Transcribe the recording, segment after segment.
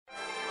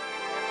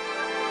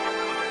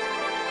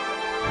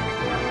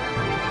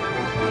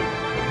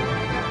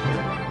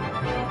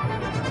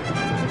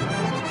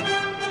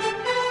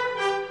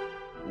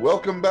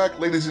Welcome back,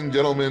 ladies and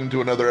gentlemen,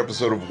 to another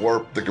episode of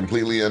Warp, the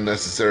completely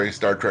unnecessary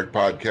Star Trek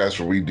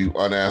podcast where we do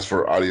unasked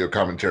for audio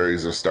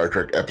commentaries of Star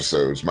Trek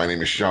episodes. My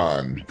name is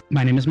Sean.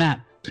 My name is Matt.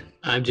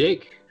 I'm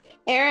Jake.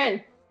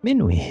 Aaron.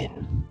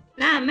 Minwin.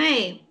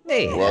 May.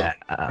 Hey.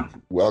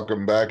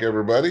 Welcome back,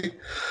 everybody.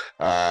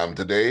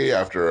 Today,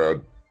 after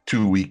a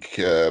 2-week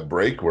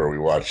break where we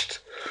watched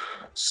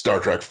Star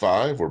Trek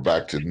V, we're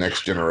back to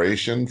Next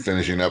Generation,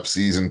 finishing up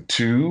Season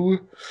 2.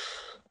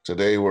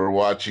 Today we're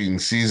watching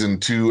Season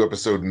 2,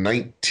 Episode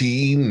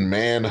 19,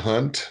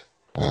 Manhunt.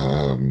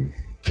 I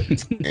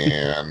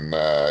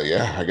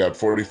got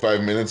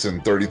 45 minutes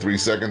and 33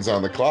 seconds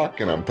on the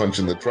clock, and I'm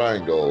punching the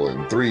triangle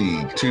in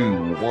 3,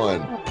 2,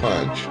 1,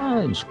 punch.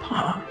 Punch.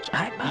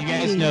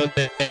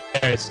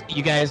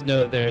 You guys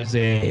know that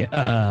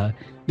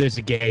there's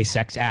a gay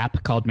sex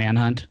app called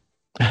Manhunt.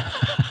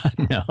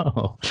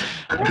 No.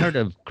 I've heard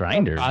of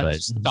Grindr, I'm but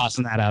just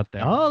tossing that out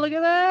there. oh, look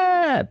at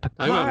that.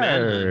 I'm a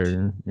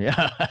Picard.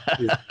 Yeah.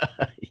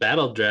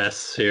 Battle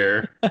dress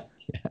here.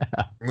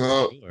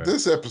 No, Sure.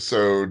 this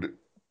episode,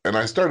 and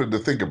I started to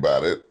think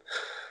about it,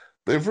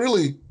 they've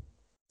really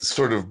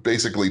sort of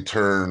basically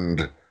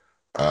turned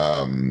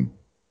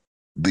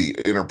the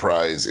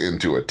Enterprise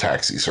into a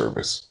taxi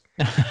service.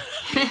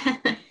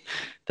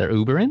 They're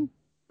Ubering?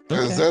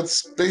 Because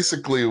that's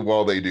basically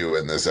all they do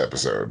in this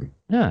episode.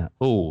 Yeah.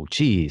 Oh,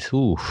 geez.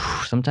 Ooh.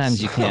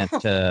 Sometimes you can't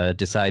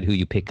decide who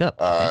you pick up.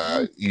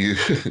 I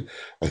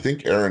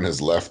think Aaron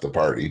has left the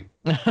party.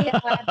 Yeah,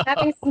 I'm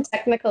having some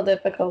technical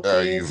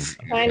difficulties.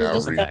 Trying to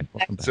just welcome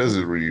back. It says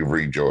that you've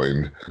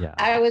rejoined. Yeah.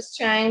 I was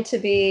trying to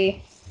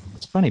be.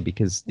 It's funny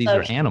because these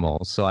are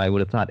animals, so I would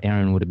have thought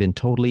Aaron would have been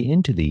totally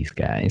into these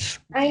guys.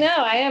 I know,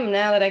 I am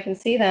now that I can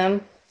see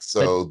them.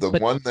 So But- the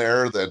one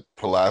there that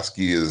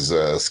Pulaski is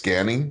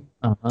scanning,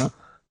 Uh-huh.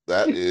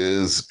 that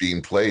is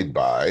being played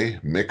by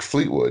Mick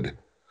Fleetwood.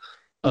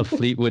 A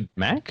Fleetwood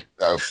Mac?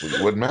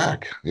 Fleetwood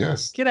Mac,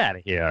 yes. Get out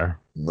of here.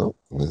 No,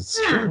 it's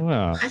Yeah. true.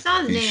 Wow. I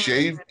saw his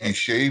He name.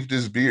 shaved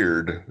his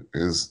beard,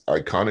 his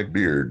iconic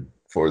beard,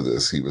 for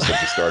this. He was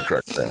such a Star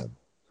Trek fan.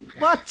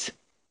 What?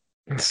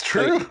 It's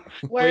true.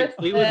 Worth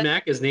Fleetwood it.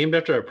 Mac is named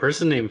after a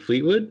person named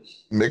Fleetwood?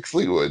 Mick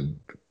Fleetwood.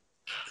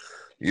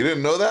 You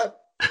didn't know that?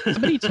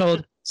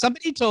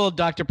 Somebody told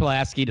Dr.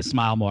 Pulaski to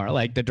smile more,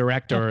 like the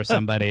director or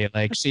somebody.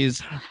 Like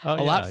she's Oh,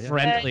 a lot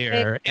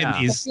friendlier in Yeah.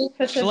 these.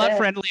 Push She's a it lot back.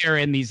 friendlier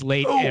in these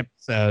late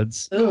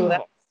episodes. Ooh,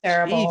 that's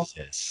terrible.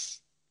 Jesus.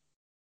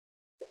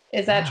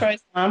 Is that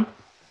Troy's mom?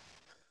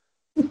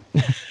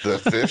 The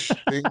fish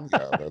thing?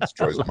 Yeah, that's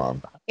Troy's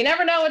mom. You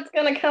never know what's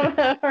going to come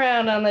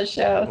around on the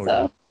show.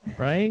 So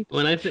Right?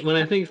 When I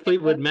think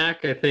Fleetwood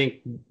Mac, I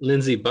think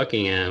Lindsey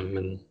Buckingham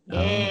and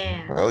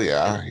yeah. Well,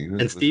 yeah. He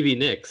was, and Stevie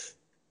Nicks.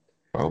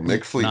 well,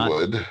 Mick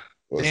Fleetwood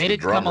was They the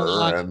didn't come drummer.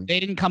 along. And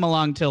They didn't come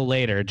along till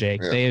later,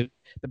 Jake. Yeah.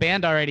 The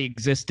band already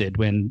existed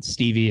when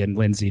Stevie and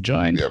Lindsay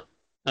joined.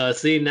 Yep.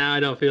 See, now I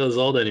don't feel as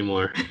old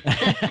anymore.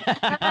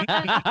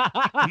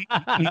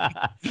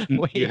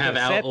 Wait, You have said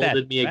that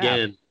out-olded me crap.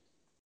 again.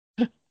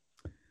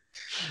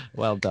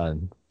 Well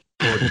done.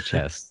 For the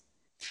chest.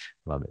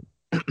 Love it.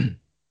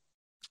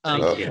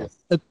 Thank you.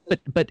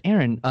 But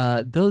Aaron,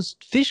 those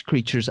fish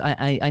creatures,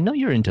 I know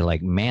you're into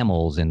like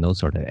mammals and those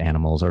sort of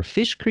animals. Are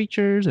fish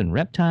creatures and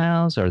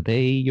reptiles, are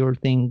they your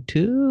thing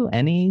too?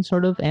 Any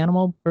sort of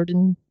animal,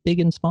 big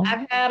and small?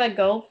 I've had a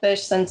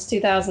goldfish since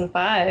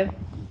 2005.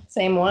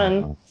 Same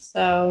one.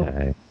 So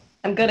Okay.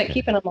 I'm good at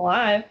keeping them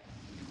alive.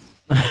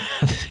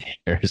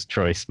 There's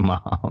Troy's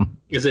mom.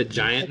 Is it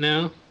giant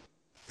now?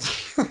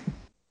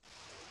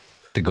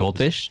 The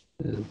goldfish?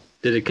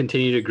 Did it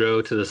continue to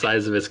grow to the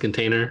size of its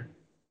container?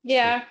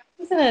 Yeah,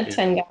 he's in a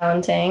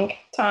 10-gallon tank.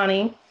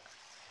 Tawny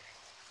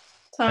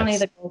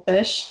the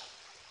goldfish.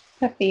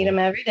 I feed him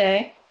every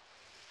day.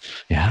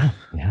 Yeah.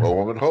 well,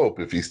 one would hope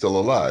if he's still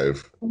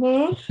alive.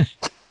 Hmm.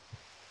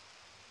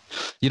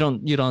 You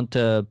don't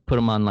put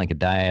them on like a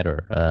diet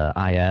or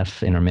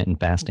IF, intermittent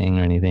fasting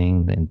or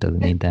anything? It doesn't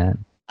need that?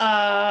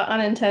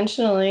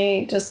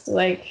 Unintentionally, just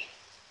like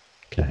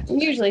Okay.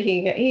 usually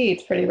he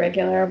eats pretty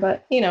regular,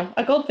 but you know,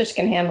 a goldfish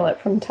can handle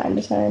it from time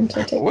to time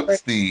to take a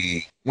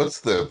break.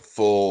 What's the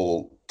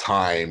full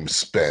time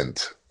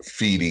spent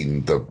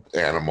feeding the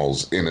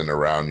animals in and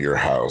around your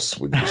house,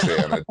 would you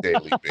say, on a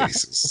daily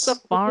basis? It's a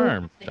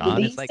farm, Don.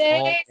 These It's like all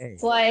days, day.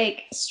 it's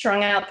like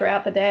strung out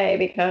throughout the day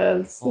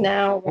because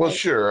now Well, like,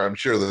 sure. I'm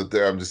sure that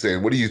I'm just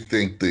saying, what do you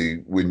think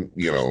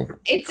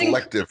it's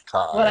collective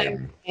what I'm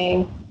time?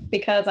 saying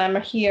because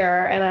I'm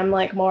here and I'm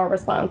like more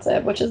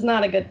responsive, which is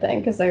not a good thing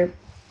because they're,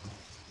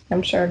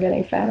 I'm sure,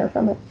 getting fatter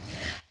from it.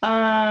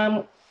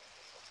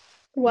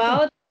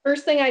 Well, it's the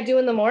first thing I do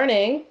in the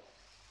morning,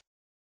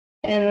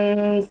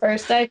 and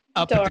first I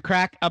Up at the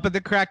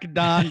crack of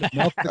dawn, to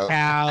milk the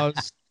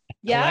cows.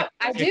 yeah,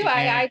 I do.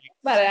 I think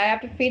about it. I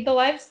have to feed the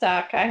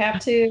livestock. I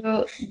have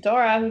to.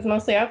 Dora, who's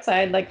mostly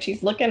outside, like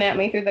she's looking at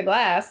me through the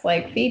glass,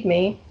 like feed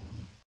me,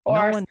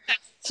 or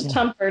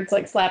Tumford's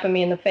like slapping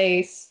me in the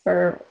face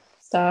for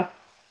stuff.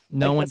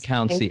 No Like one this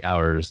counts thing. the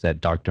hours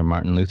that Dr.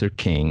 Martin Luther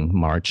King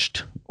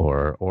marched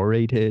or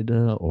orated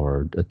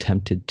or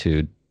attempted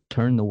to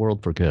turn the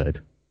world for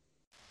good.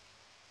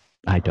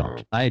 I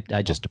don't. I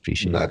just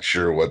appreciate Not it.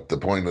 sure what the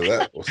point of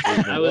that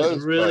statement I was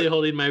really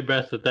holding my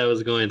breath that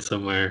was going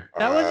somewhere.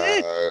 That was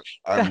it.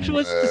 That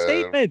was the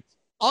statement.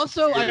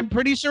 Also, I'm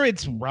pretty sure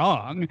it's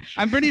wrong.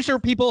 I'm pretty sure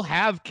people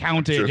have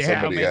counted Sure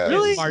him somebody in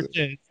has. his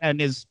marches and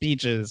his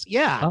speeches.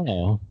 Yeah.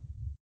 Oh,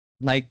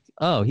 like,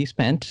 he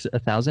spent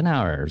 1,000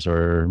 hours,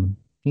 or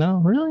no,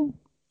 really?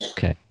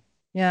 Okay.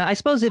 Yeah, I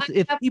suppose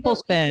if people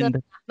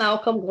spend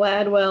Malcolm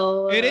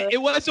Gladwell.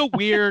 It was a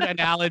weird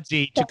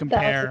analogy to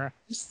compare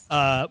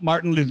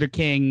Martin Luther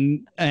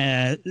King,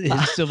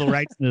 his civil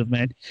rights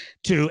movement,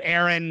 to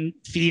Aaron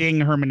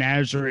feeding her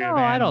menagerie of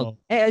No, I animals.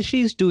 don't.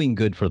 She's doing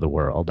good for the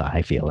world.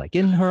 I feel like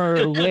in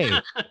her way.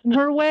 In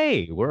her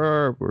way,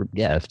 we're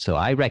yeah. So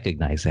I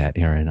recognize that,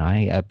 Aaron.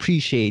 I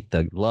appreciate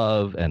the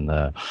love and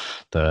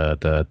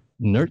the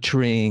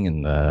nurturing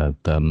and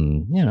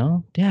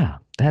the yeah.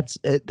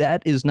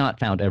 That is not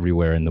found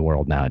everywhere in the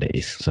world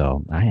nowadays.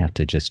 So I have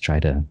to just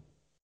try to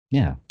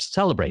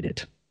celebrate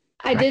it.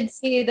 I did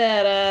see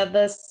that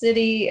the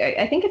city,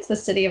 I think it's the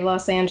city of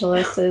Los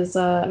Angeles, is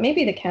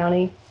maybe the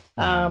county,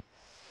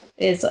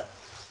 is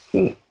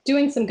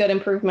doing some good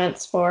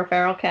improvements for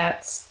feral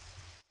cats.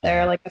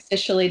 They're like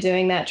officially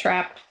doing that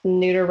trap,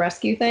 neuter,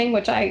 rescue thing,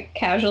 which I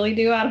casually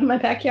do out of my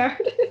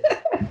backyard.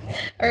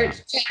 Or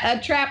a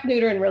trap,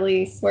 neuter, and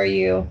release, where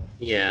you.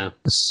 Yeah.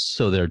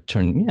 So they're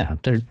trying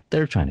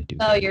to do.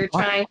 Oh, you're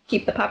trying to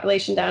keep the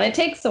population down. It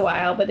takes a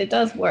while, but it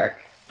does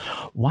work.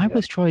 Why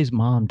was Troy's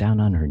mom down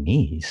on her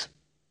knees?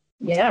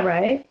 Yeah,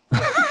 right.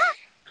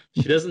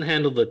 She doesn't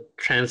handle the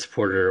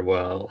transporter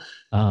well.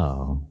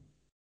 Oh.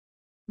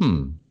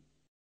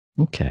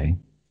 Okay.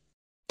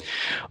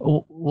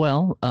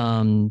 Well,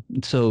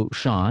 so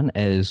Sean,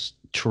 as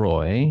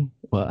Troy,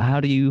 well, how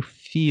do you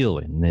feel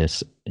in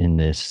this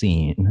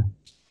scene?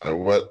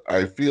 What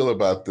I feel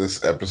about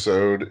this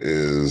episode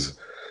is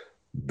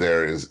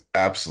there is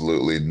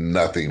absolutely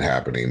nothing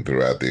happening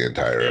throughout the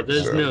entire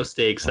episode. There's no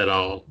stakes at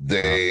all.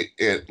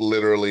 It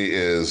literally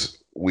is,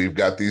 we've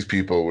got these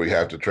people we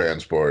have to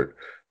transport.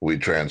 We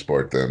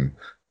transport them.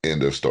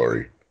 End of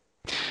story.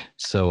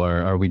 So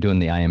are we doing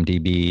the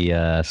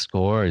IMDb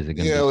score? Is it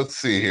going to be? Let's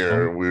see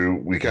here.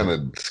 We kind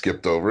of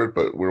skipped over it,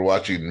 but we're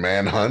watching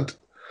Manhunt,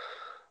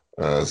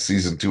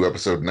 season 2,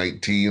 episode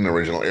 19,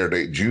 original air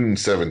date June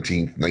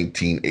 17th,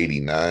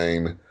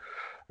 1989.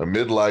 A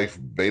midlife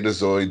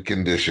betazoid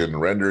condition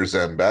renders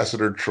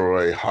Ambassador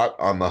Troy hot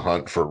on the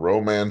hunt for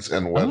romance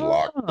and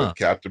wedlock with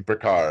Captain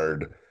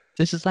Picard.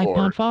 This is like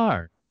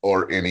Ponfar.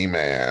 Or any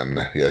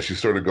man. Yeah, she's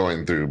sort of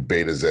going through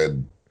Beta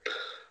Z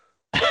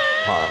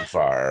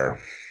Ponfar.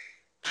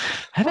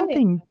 Haven't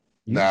they?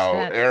 Now,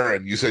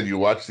 Aaron, you said you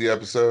watched the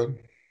episode?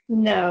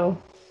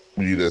 No.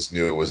 You just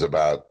knew it was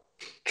about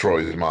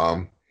Troy's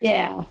mom?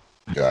 Yeah.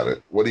 Got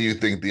it. What do you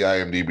think the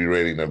IMDb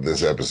rating of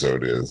this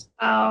episode is?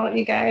 Oh,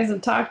 you guys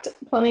have talked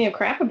plenty of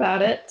crap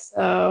about it,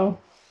 so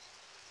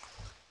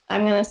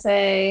I'm going to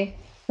say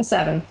a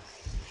 7.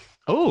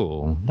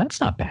 Oh,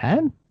 that's not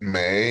bad.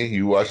 May,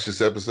 you watched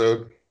this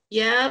episode?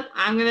 Yep,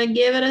 I'm going to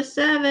give it a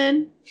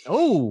 7.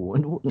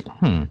 Oh.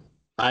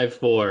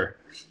 5-4.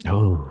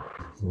 Oh.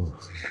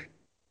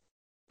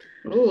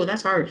 Ooh,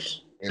 that's harsh.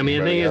 I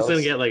mean, I think it's going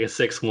to get like a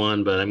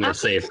 6-1, but I'm going to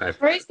say 5.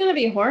 Troy's going to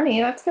be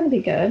horny. That's going to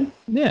be good.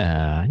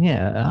 Yeah.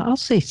 I'll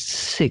say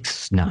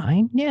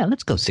 6-9. Yeah,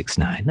 let's go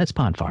 6-9. Let's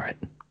Ponfar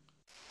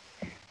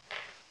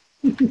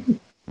it.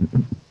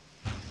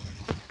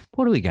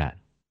 What do we got?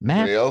 Matt?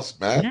 Anybody else?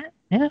 Matt?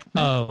 Yeah.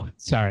 Oh,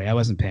 sorry. I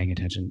wasn't paying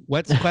attention.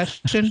 What's the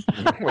question?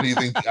 What do you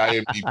think the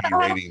IMDb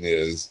rating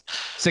is?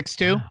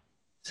 6-2?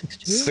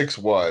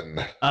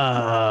 6-2?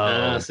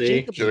 6-1.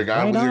 See? Should have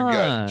gone with your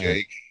gut,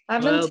 Jake.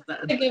 I've been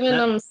giving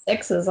them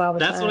 6s all the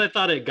time. That's what I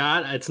thought it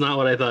got. It's not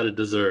what I thought it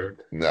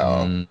deserved.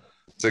 No.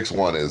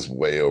 6-1 is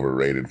way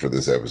overrated for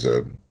this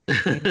episode.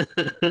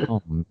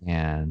 Oh,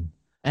 man.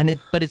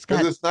 But it's got.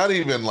 Because it's not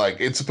even like,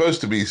 it's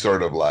supposed to be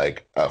sort of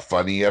like a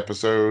funny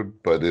episode,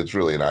 but it's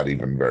really not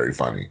even very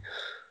funny.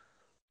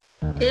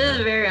 It is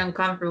very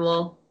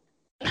uncomfortable.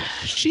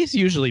 She's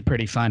usually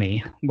pretty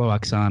funny,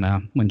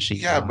 Loaxana, when she.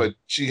 Yeah, but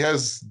she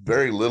has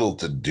very little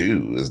to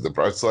do.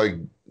 It's like,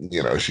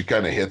 she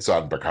kind of hits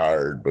on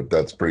Picard, but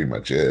that's pretty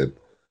much it.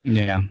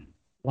 Yeah.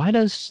 Why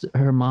does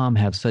her mom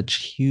have such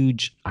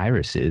huge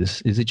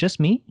irises? Is it just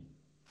me?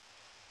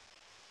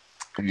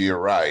 You're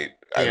right.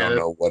 I don't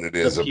know what it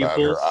is about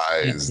her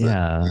eyes.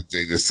 Yeah.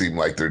 They just seem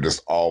like they're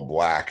just all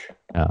black.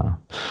 Well,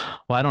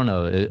 I don't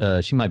know.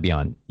 She might be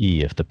on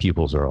E if the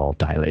pupils are all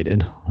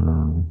dilated.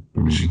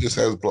 She just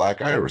has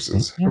black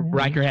irises.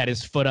 Riker had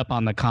his foot up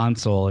on the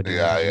console.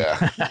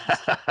 Yeah.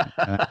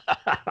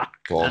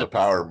 Called a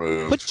power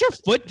move. Put your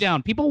foot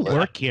down. People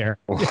work here.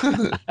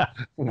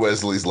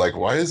 Wesley's like,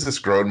 why is this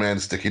grown man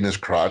sticking his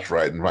crotch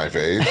right in my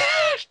face?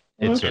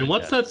 And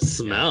what's that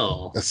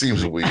smell? That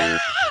seems weird.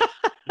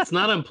 It's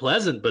not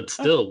unpleasant, but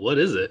still, what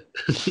is it?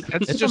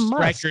 That's just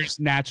Riker's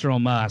natural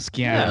musk.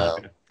 Yeah.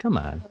 Come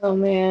on. Oh,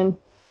 man.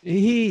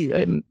 He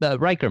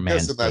Riker man.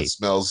 That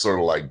smells sort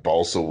of like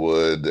balsa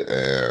wood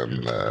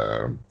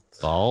and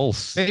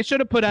False. They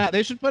should put out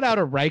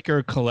a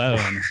Riker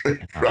cologne.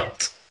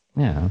 Right.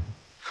 Yeah.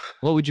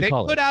 What would you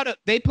call it?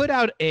 They put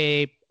out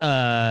a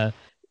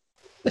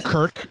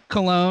Kirk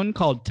cologne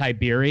called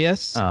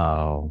Tiberius.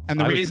 Oh. And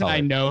the reason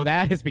I know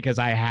that is because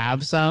I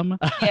have some.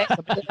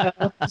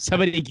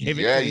 Somebody gave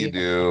it to me. Yeah, you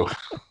do.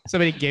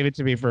 Somebody gave it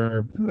to me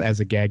as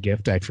a gag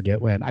gift. I forget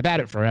when. I've had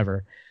it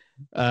forever.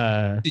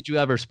 Did you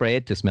ever spray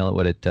it to smell it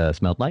what it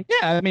smelled like?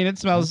 Yeah, I mean it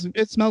smells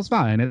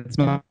fine. It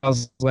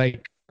smells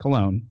like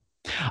cologne.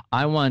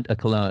 I want a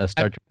cologne, a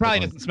Star Trek probably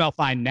cologne. doesn't smell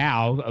fine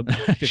now,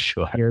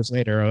 Sure. years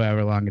later or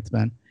however long it's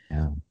been.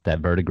 Yeah, that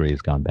verdigris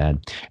has gone bad.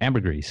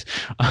 Ambergris.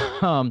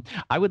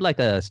 I would like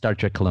a Star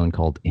Trek cologne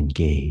called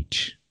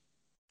Engage.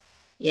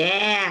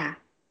 Yeah.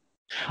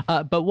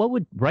 But what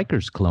would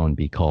Riker's cologne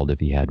be called if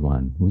he had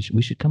one?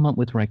 We should come up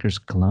with Riker's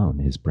cologne,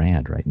 his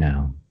brand right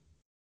now.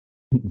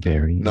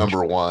 Very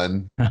Number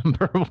one.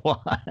 Number one.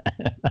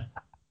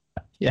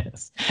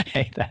 Yes.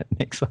 Hey, that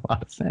makes a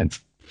lot of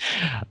sense.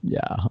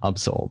 Yeah, I'm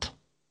sold.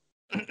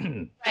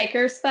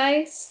 Riker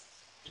Spice.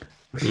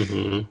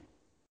 Mm-hmm.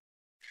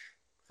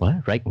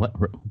 What?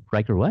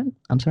 Riker what?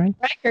 I'm sorry?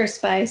 Riker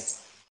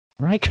Spice.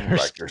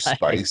 Riker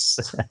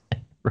Spice.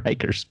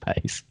 Riker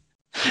Spice.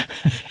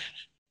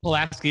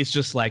 Pulaski's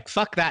just like,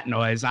 fuck that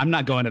noise. I'm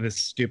not going to this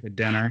stupid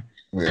dinner.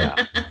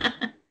 Yeah.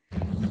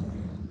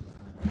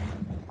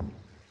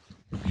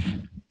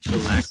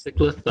 Galactic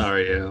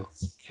Lothario.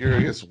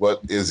 Curious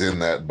what is in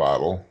that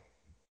bottle,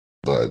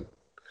 but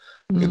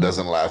it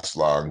doesn't last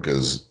long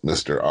because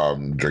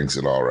Mr. Drinks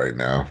it all right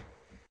now.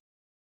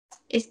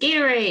 It's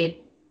Gatorade.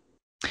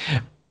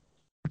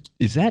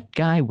 Is that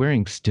guy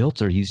wearing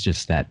stilts or he's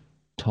just that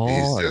tall?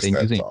 He's Are just they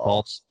that using tall.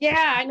 false?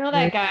 Yeah, I know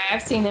that guy.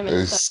 I've seen him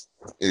in stuff.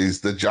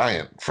 He's the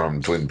giant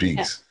from Twin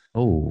Peaks.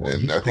 Oh,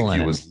 And he's I think pulling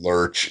he it. was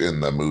Lurch in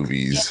the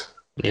movies.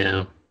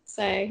 Yeah.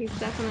 So he's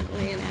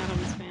definitely an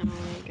Addams Family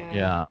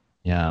guy.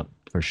 Yeah,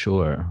 for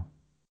sure.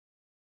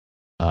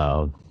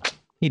 Oh,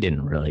 he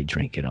didn't really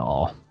drink it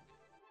all.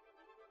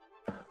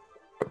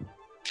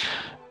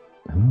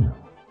 Oh,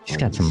 he's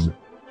got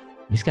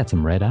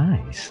some red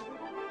eyes.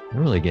 They're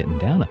really getting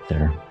down up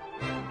there.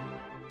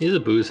 He's a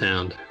booze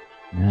hound.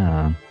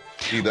 Yeah.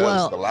 He does.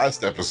 Well- The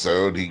last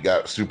episode, he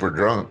got super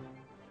drunk.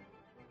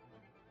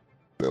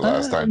 The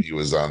last time he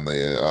was on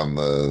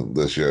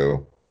the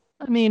show.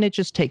 I mean, it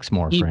just takes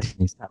more for him.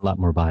 He's got a lot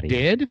more body.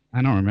 Did?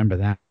 I don't remember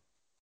that.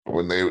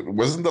 When they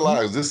wasn't the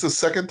last. Is this the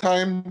second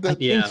time that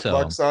think so.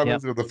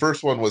 Loxana? Yep. The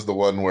first one was the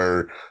one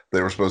where she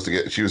was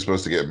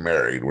supposed to get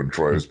married when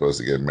Troy was supposed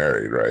to get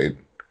married, right?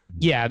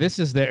 Yeah, this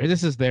is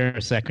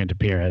their second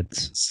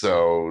appearance.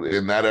 So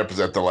in that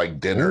episode, at the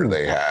dinner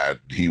they had,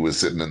 he was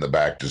sitting in the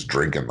back just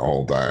drinking the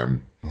whole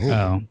time.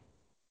 Oh.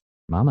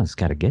 Mama's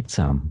got to get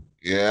some.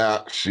 Yeah,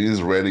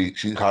 she's ready.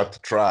 She's hot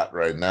to trot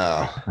right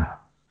now.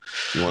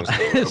 She wants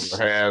to rub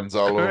her hands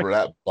all over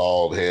that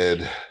bald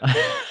head.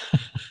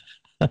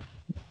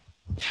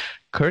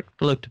 Kirk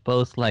looked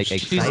both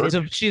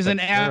excited. She's an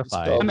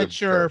terrified.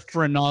 amateur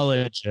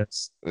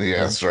phrenologist.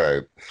 Yeah, that's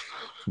right.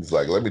 He's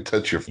like, let me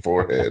touch your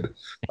forehead.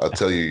 I'll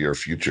tell you your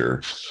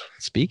future.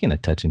 Speaking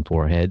of touching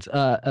foreheads,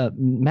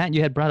 Matt,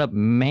 you had brought up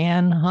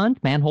manhunt.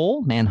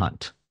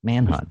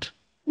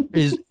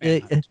 Is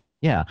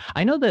yeah,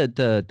 I know that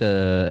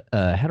the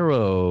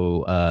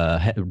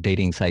hetero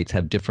dating sites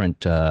have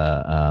different.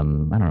 I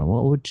don't know,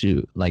 what would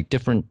you like?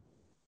 Different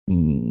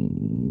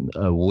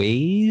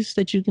ways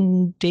that you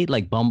can date,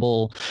 like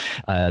Bumble.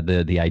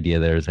 The idea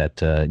there is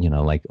that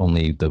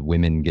only the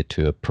women get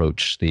to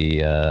approach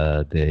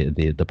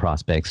the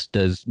prospects.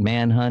 Does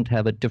Manhunt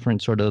have a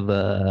different sort of?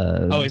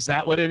 Is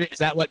that what it is? Is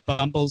that what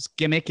Bumble's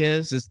gimmick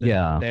is? It's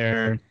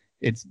the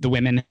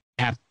women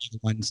have to be the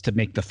ones to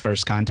make the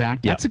first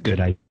contact. Yeah. That's a good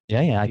idea.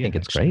 Yeah, I think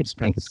it's great. I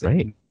think it's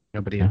great.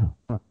 Nobody. Yeah.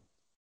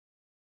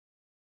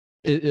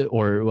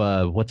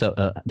 What's up?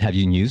 Have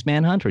you used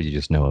Manhunt, or you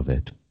just know of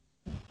it?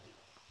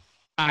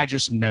 I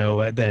just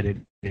know that it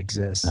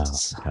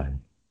exists. Oh,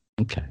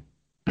 okay.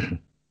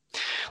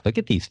 Look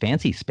at these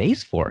fancy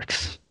space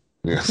forks.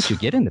 Yes. What you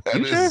get in the That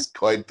future? is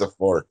quite the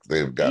fork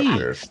they've got Jeez.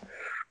 there.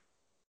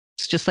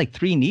 It's just like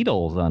 3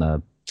 needles on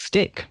a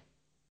stick.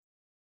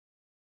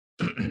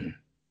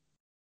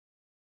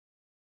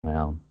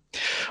 Well,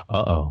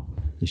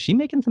 is she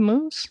making some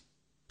moves?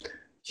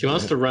 She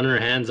wants to run her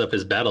hands up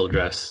his battle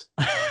dress.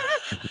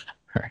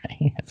 Her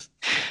hands.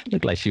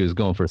 Looked like she was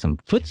going for some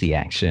footsie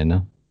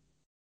action.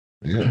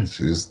 Yeah,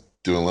 she's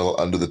doing a little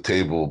under the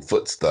table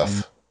foot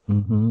stuff.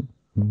 Mm-hmm.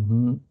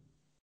 Mm-hmm.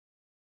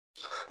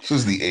 This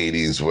was the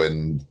 80s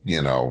when,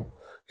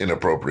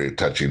 inappropriate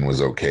touching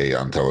was okay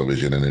on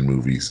television and in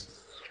movies.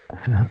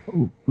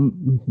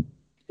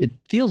 It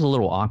feels a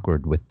little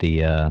awkward with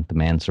the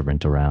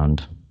manservant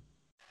around.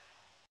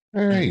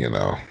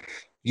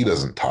 He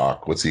doesn't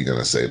talk. What's he going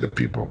to say to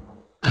people?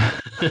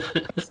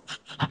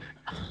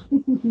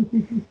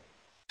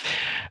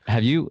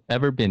 Have you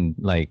ever been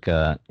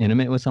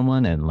intimate with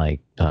someone and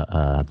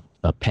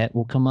a pet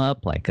will come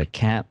up, like a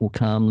cat will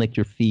come lick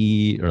your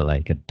feet, or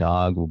like a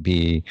dog will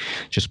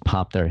just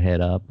pop their head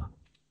up?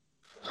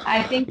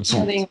 I think you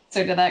know the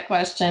answer to that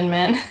question,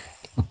 man.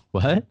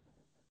 What?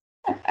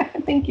 I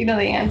think you know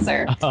the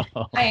answer. Oh,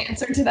 I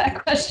answered to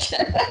that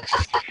question.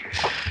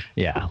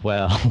 yeah.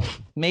 Well,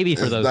 maybe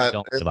for It's those not- who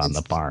don't live on the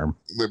it's- farm.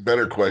 The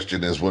better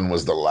question is, when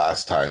was the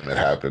last time it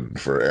happened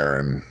for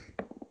Aaron?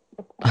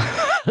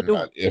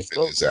 Not if it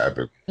has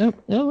happened.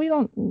 No, we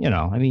don't.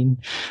 I mean,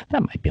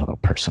 that might be a little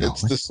personal.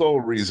 It's the sole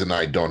reason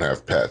I don't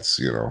have pets,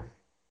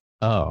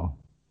 Oh.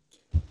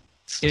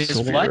 Is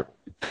So what?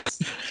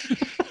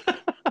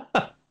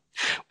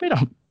 We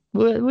don't.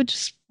 We're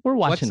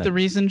watching. What's the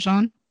reason,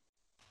 Sean?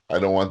 I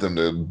don't want them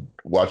to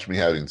watch me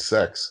having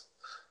sex.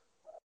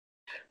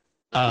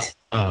 Oh,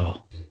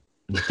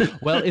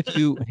 Well, if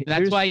you.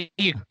 that's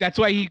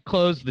why you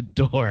close the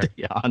door.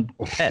 on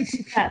pets.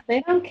 Yeah,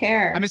 they don't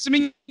care. I'm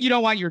assuming you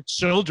don't want your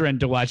children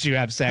to watch you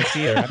have sex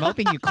either. I'm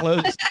hoping you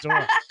close the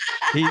door.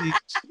 He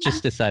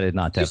just decided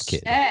not to have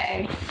kids.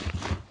 Hey.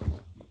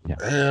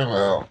 Yeah,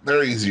 well,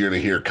 they're easier to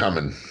hear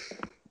coming.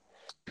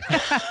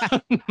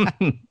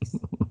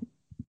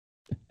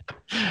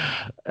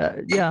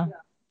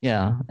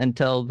 Yeah.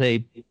 Until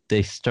they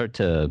start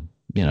to,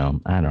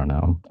 I don't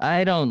know.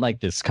 I don't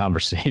like this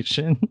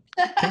conversation.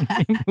 Can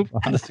we move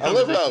on? I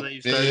love how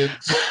Conversation that you Ben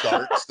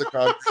starts the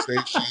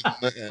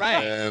conversation,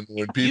 Right. and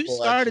when people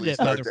started actually it,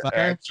 start to motherfucker.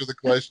 answer the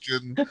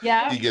question,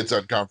 Yeah. he gets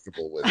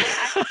uncomfortable with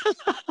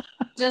it.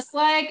 Just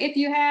like if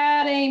you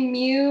had a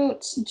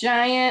mute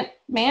giant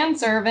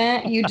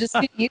manservant, you just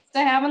get used to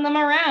having them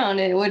around.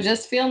 It would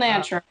just feel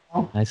natural.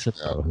 I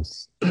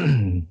suppose.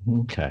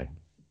 Okay.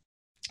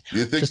 Do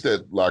you think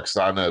that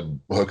Loxana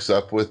hooks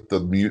up with the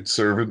mute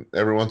servant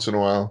every once in a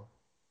while?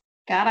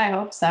 God, I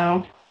hope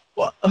so.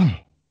 What?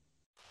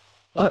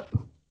 I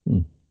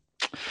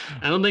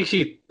don't think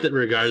she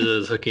regards it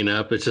as hooking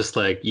up. It's just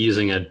like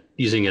using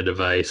a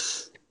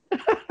device.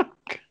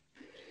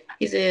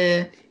 He's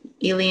a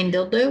alien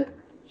dildo.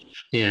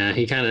 Yeah,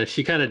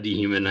 she kind of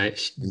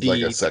dehumanized. He's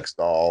like a sex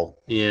doll.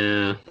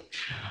 Yeah.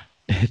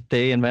 If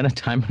they invent a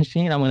time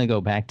machine, I'm going to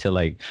go back to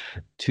like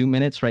 2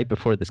 minutes right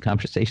before this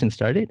conversation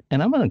started,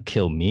 and I'm going to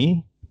kill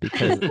me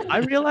because I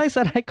realize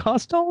that I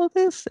caused all of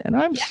this, and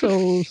I'm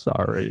so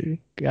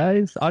sorry,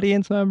 guys,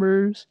 audience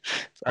members.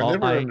 It's I all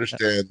never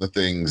understand the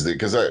things that,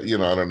 because I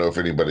don't know if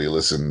anybody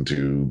listened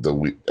to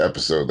the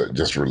episode that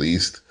just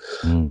released,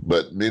 Mm.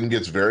 but Min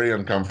gets very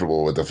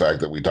uncomfortable with the fact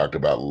that we talked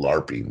about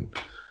LARPing,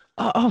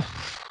 Oh,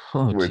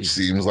 which geez.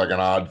 seems like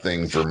an odd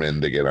thing for Min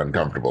to get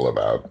uncomfortable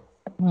about.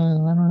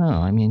 Well, I don't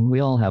know. I mean, we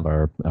all have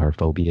our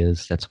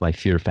phobias. That's why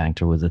Fear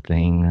Factor was a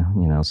thing.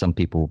 Some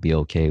people will be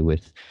okay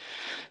with.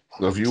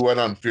 So if you went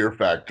on Fear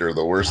Factor,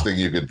 the worst thing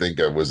you could think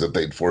of was that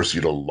they'd force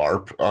you to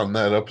LARP on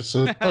that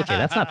episode. Okay,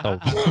 that's not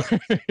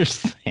the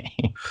worst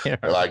thing. They're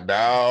like,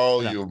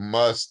 now you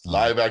must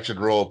live action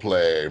role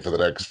play for the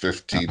next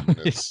 15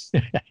 minutes.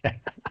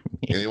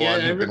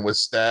 Anyone who can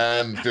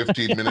withstand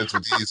 15 minutes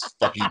with these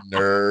fucking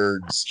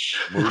nerds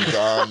moves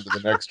on to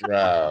the next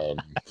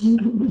round.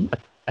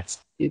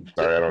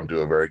 Sorry, I don't do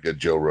a very good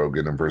Joe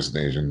Rogan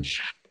impersonation.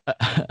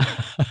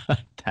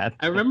 I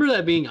remember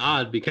that being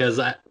odd because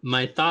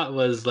my thought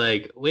was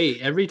like,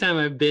 wait, every time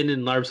I've been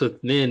in LARPs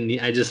with Min,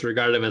 I just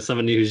regard him as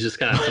somebody who's just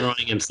kind of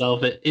throwing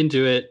himself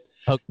into it,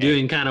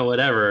 doing kind of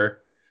whatever.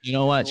 You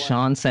know what?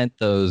 Sean sent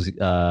those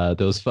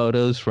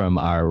photos from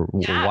our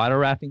water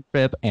rafting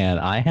trip, and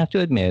I have to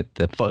admit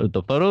the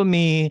photo of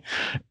me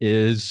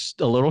is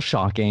a little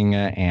shocking,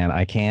 and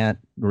I can't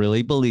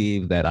really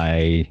believe that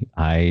I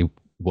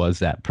was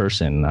that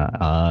person.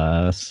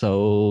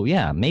 So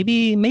yeah,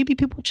 maybe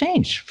people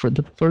change for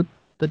the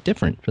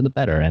different, for the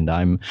better, and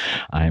I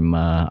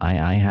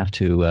have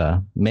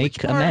to make Which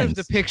part amends.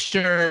 of the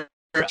picture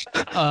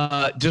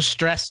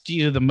distressed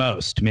you the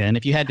most, man?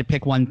 If you had to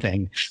pick one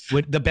thing,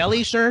 would the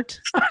belly shirt?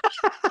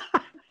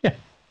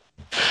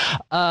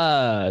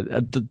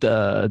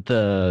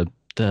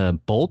 The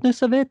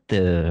boldness of it,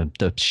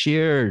 the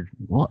sheer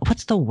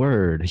what's the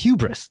word?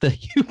 Hubris. The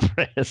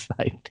hubris,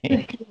 I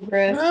think.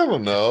 I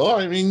don't know.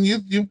 I mean,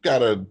 you've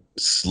got a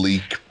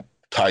sleek,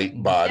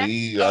 tight body.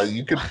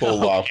 You could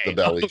pull off the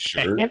belly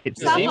shirt. You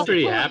seem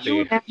pretty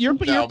happy. You're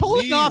Now,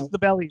 pulling me- off the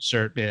belly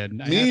shirt, man.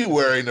 Me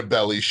wearing a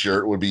belly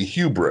shirt would be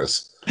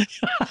hubris.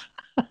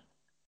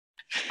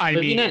 I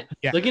Looking mean,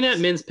 yeah. looking at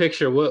Min's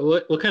picture,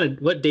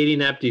 what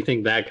dating app do you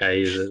think that guy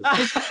uses?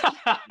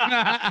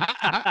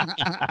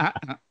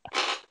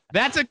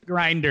 That's a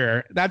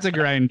grinder. That's a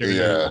grinder.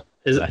 Yeah.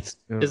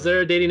 Is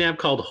there a dating app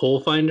called Hole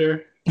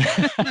Finder?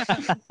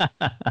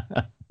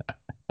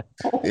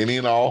 Any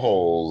and all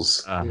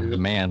holes. The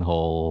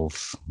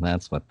manholes.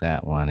 That's what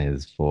that one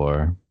is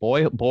for.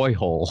 Boy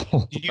hole.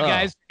 Do you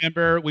guys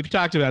remember? We've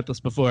talked about this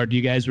before. Do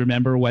you guys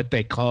remember what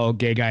they call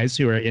gay guys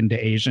who are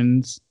into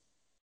Asians?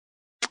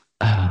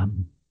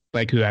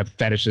 Like who have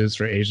fetishes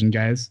for Asian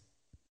guys?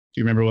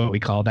 Do you remember what we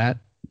call that?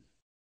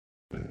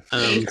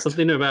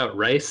 Something about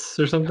rice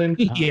or something?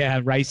 Yeah,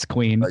 rice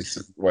queen.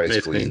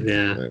 Rice queen.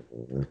 Yeah.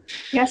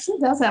 Yeah, she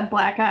does have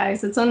black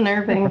eyes. It's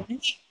unnerving.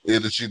 Yeah,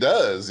 she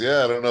does.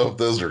 Yeah, I don't know if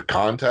those are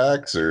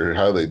contacts or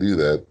how they do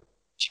that.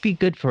 She'd be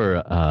good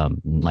for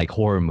like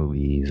horror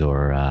movies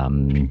or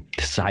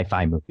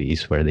sci-fi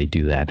movies where they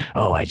do that.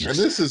 And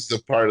this is the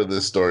part of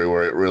this story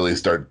where it really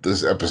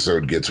this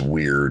episode gets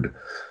weird.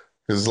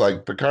 Because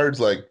like Picard's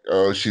like,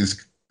 oh,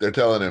 they're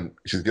telling him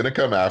she's gonna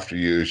come after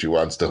you. She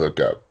wants to hook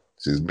up.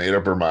 She's made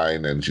up her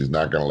mind and she's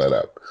not gonna let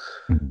up.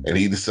 And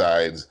he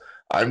decides,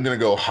 I'm gonna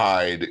go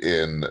hide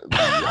in the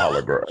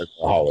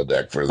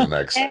holodeck for the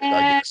next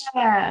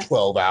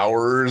 12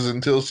 hours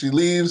until she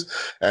leaves,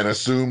 and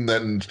assume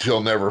that she'll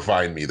never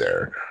find me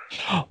there.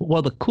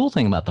 Well, the cool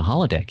thing about the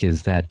holodeck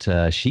is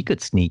that she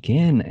could sneak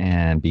in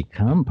and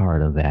become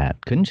part of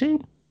that, couldn't she?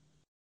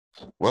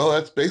 Well,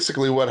 that's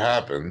basically what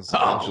happens.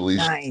 Eventually,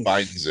 she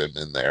finds him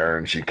in there,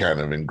 and she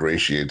kind of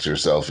ingratiates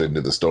herself into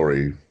the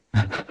story.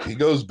 He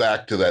goes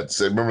back to that.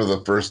 Remember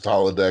the first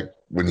holodeck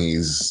when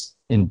he's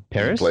in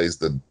Paris? He plays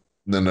the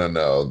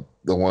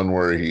the one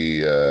where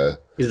he's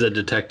a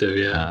detective.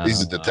 Yeah,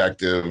 he's a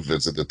detective.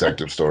 It's a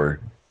detective story.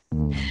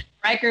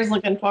 Riker's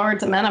looking forward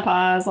to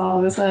menopause all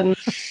of a sudden.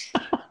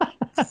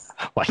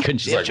 Why couldn't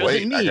she have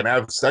chosen me? I can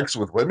have sex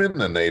with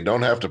women, and they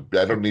don't have to.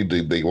 I don't need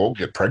to. They won't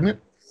get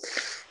pregnant.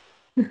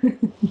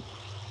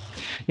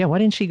 Yeah, why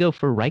didn't she go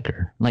for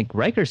Riker? Like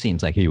Riker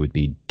seems like he would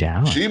be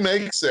down. She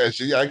says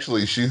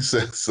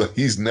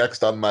he's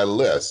next on my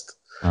list,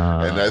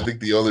 and I think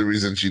the only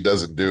reason she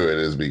doesn't do it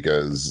is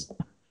because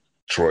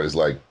Troy's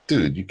like,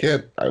 dude, you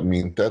can't. I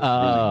mean, that's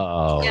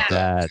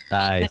that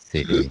I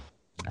see.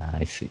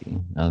 I see.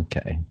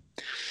 Okay.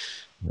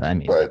 I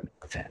mean, but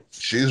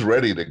she's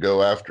ready to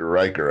go after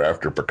Riker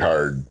after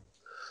Picard.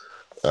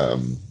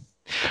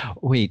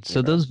 Wait,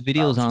 so those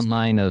videos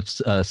online of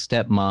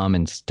stepmom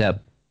and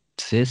step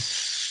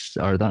sis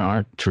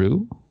aren't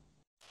true?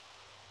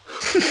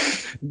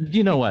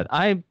 You know what?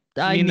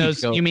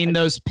 You mean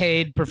those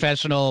paid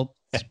professional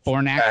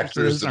porn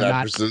actors are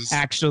not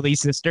actually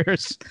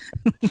sisters?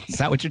 Is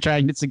that what you're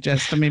trying to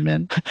suggest to me,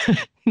 Min?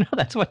 No,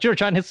 that's what you're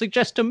trying to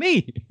suggest to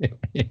me.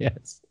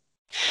 Yes.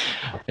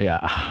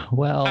 Yeah.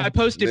 Well, I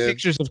posted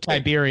pictures of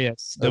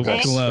Tiberius.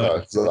 That's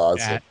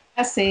awesome.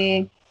 I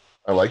see.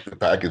 I like the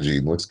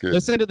packaging. Looks good.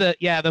 Listen to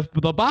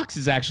the box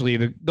is actually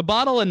the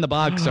bottle and the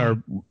box are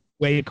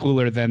way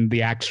cooler than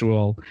the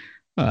actual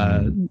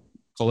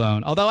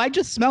cologne. Although I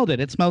just smelled it.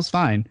 It smells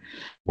fine.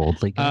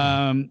 Boldly.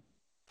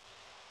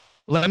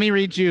 Let me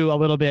read you a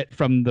little bit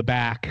from the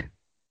back,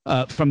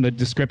 from the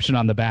description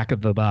on the back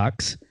of the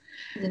box.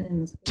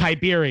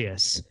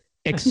 Tiberius,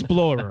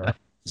 explorer,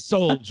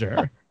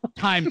 soldier,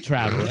 time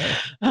traveler,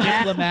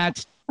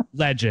 diplomat,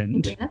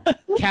 legend.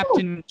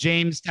 Captain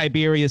James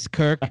Tiberius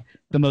Kirk,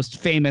 the most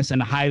famous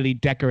and highly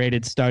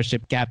decorated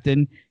starship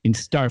captain in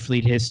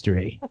Starfleet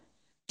history.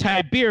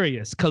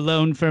 Tiberius,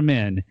 cologne for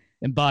men,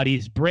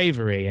 embodies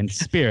bravery and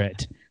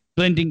spirit,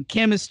 blending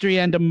chemistry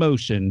and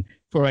emotion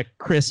for a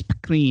crisp,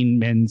 clean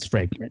men's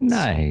fragrance.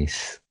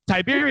 Nice.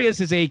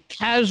 Tiberius is a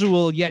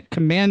casual yet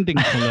commanding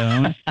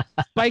cologne,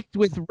 spiked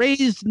with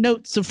raised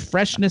notes of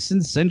freshness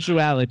and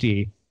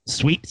sensuality.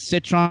 Sweet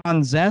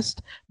citron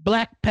zest,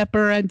 black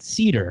pepper, and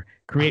cedar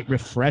create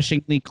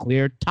refreshingly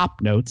clear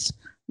top notes,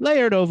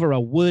 layered over a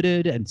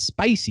wooded and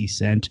spicy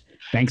scent,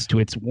 thanks to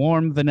its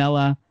warm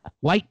vanilla,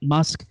 white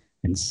musk,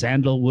 and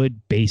sandalwood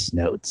base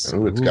notes.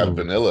 Oh, it's got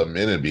vanilla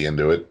minute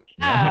into it.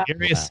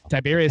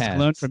 Tiberius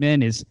cologne for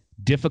men is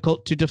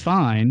difficult to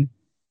define,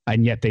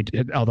 and yet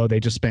although they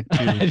just spent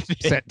 2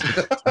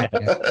 sentences.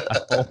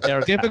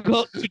 They're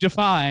difficult to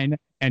define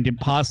and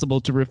impossible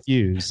to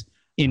refuse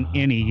in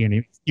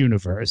any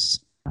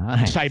universe.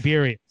 Nice.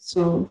 Tiberius,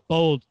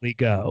 boldly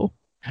go.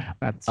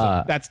 That's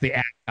the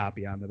ad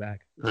copy on the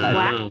back.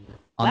 On the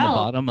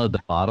bottom of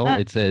the bottle,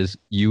 it says,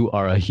 "You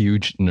are a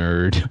huge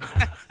nerd."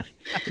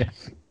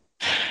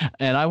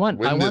 And when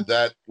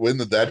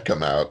did that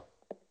come out?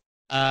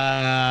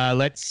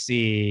 Let's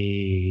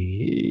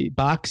see.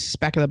 Back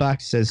of the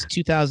box says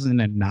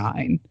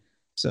 2009.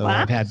 So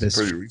I've had this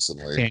pretty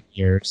recently. 10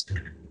 years.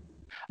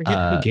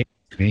 Forget who gave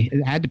it to me.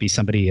 It had to be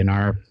somebody in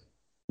our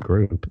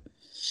group.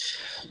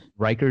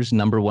 Riker's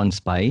number one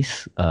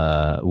spice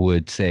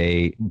would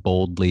say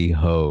boldly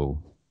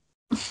ho.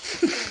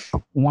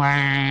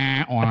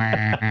 Where's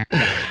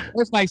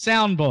my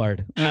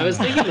soundboard? I was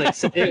thinking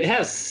it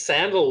has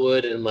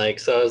sandalwood and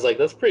so I was like,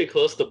 that's pretty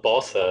close to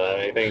balsa.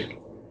 I think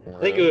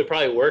it would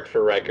probably work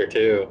for Riker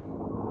too.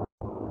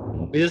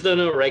 We just don't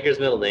know Riker's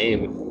middle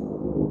name.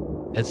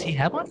 Does he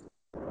have one?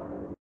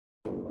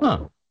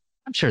 Huh.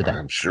 I'm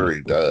sure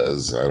he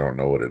does. I don't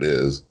know what it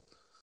is.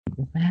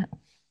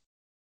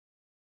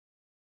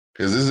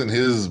 Because isn't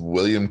his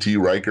William T.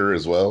 Riker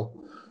as well?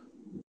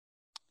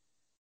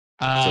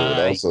 So it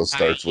also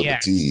starts with a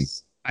T.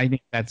 I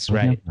think that's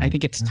right. I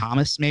think it's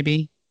Thomas,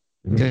 maybe.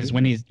 Because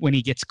when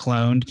he gets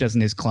cloned,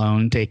 doesn't his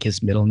clone take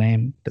his middle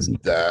name? Doesn't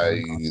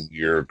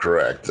you're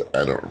correct.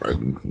 I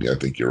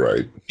think you're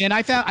right. And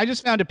I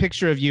just found a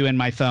picture of you in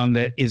my phone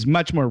that is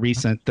much more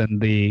recent than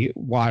the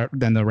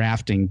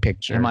rafting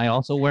picture. Am I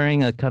also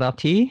wearing a cutoff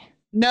tee?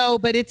 No,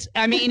 but it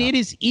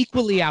is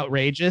equally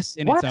outrageous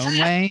in its own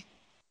way.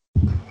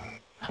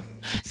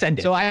 Send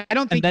it. So I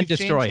don't think then you've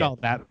destroy changed it. all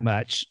that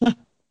much.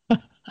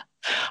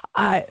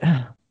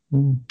 I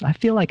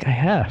feel like I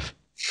have.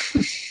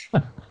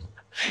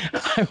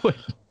 I would.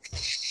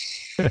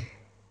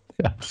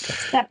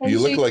 You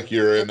look like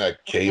you're in a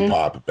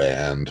K-pop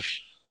band.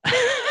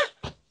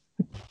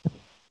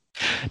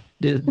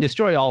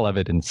 Destroy all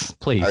evidence,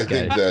 please. I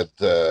think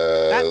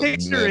that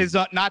picture is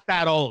not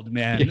that old,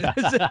 man.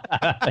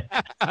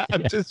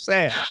 I'm just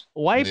saying.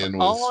 Wipe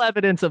all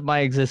evidence of my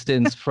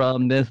existence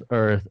from this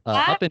earth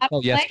up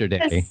until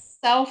yesterday.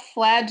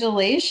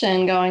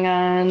 Self-flagellation going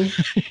on.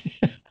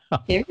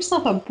 Give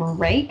yourself a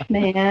break,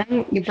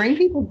 man. You bring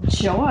people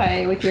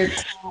joy with your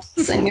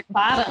tops and your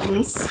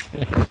bottoms.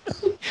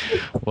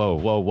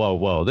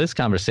 Whoa. This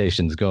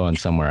conversation's going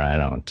somewhere I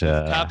don't.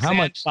 How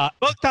much?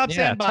 Both tops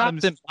and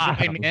bottoms.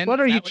 What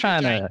are you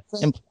trying to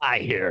imply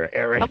here,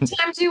 Aaron?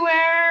 Sometimes you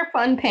wear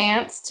fun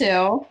pants,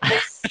 too.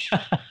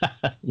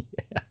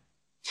 Yeah.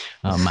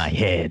 On my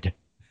head.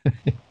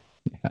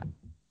 Yeah.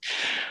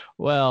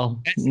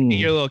 Well. That's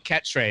your little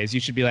catchphrase. You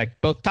should be like,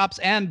 both tops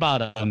and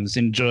bottoms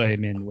enjoy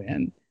men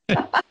win.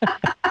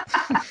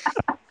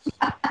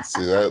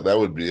 See, that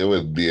would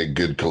be a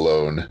good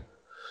cologne.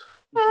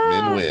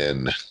 Men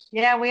win.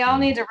 Yeah, we all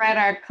need to write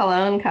our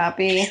cologne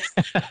copy.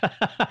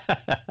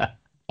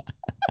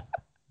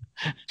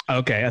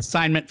 Okay,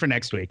 assignment for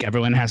next week.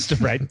 Everyone has to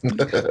write.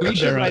 We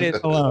should write it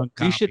alone.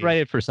 You should write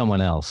it for someone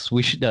else.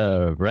 We should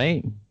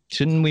right?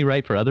 Shouldn't we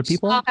write for other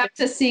people? I'll have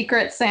to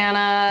Secret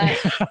Santa.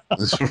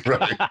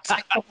 Right.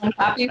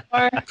 Copy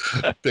for.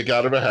 Pick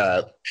out of a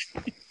hat.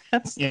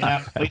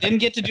 Yeah, we didn't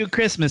get to do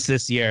Christmas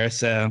this year,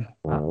 so.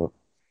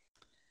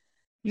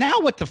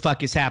 Now what the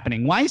fuck is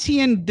happening? Why is he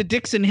in the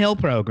Dixon Hill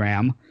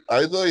program?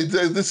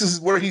 This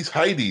is where he's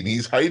hiding.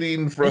 He's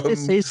hiding from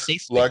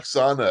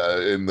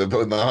Lwaxana in the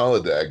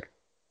holodeck.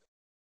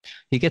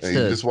 He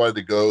just wanted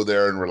to go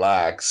there and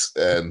relax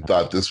and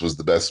thought this was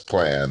the best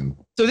plan.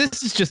 So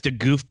this is just a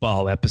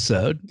goofball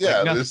episode.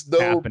 Yeah, there's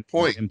no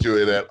point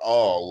to it at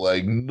all.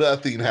 Like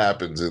nothing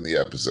happens in the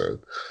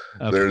episode.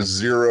 Okay.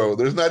 There's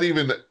not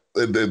even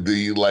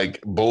the like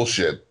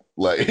bullshit.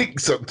 Like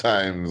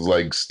sometimes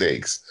like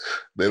stakes.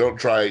 They don't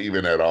try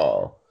even at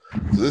all.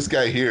 So this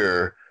guy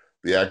here,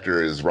 the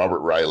actor is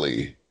Robert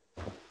Riley,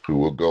 who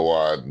will go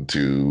on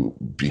to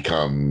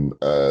become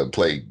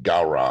play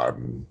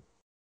Gowron,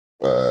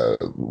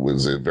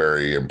 was a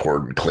very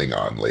important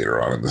Klingon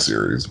later on in the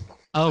series.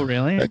 Oh,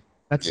 really?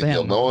 That's him.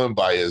 You'll know him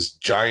by his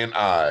giant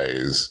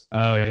eyes.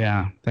 Oh,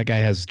 yeah. That guy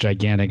has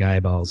gigantic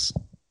eyeballs.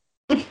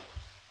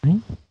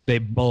 They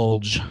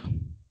bulge.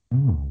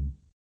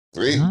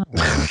 See?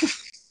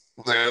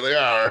 There they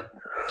are.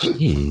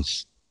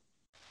 Jeez.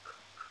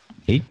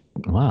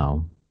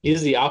 Wow.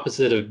 He's the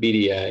opposite of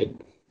beady-eyed.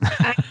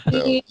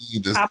 He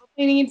probably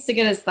needs to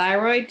get his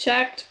thyroid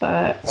checked,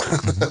 but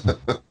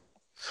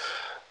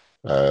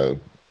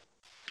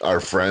our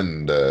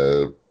friend,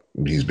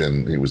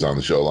 he was on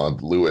the show a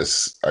lot.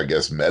 Lewis, I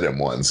guess, met him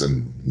once,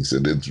 and he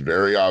said it's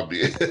very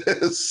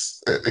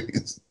obvious.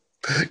 He's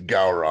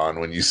Gowron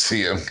when you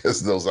see him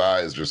because those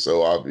eyes are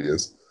so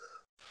obvious.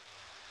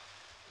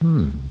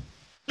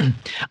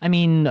 I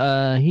mean,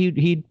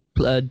 he'd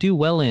do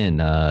well in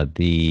that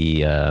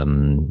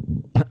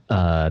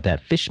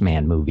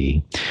Fishman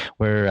movie,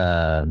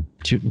 where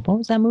what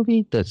was that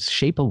movie? The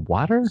Shape of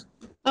Water.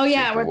 Oh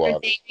yeah, where they're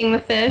dating the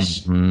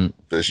fish. Mm-hmm.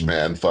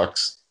 Fishman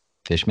fucks.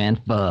 Fishman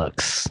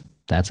fucks.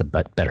 That's a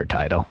better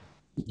title.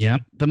 Yeah.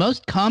 The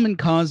most common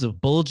cause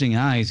of bulging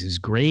eyes is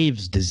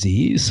Graves'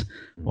 disease,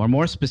 or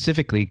more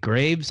specifically,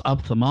 Graves'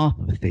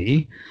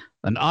 ophthalmopathy,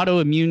 an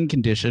autoimmune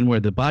condition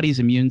where the body's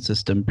immune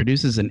system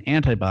produces an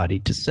antibody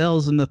to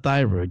cells in the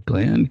thyroid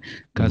gland,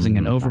 causing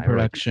an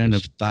overproduction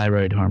of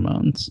thyroid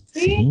hormones.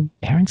 See?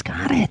 Aaron's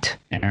got it.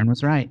 Aaron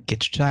was right.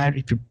 Get your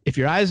thyroid. If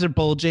your eyes are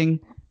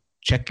bulging,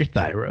 check your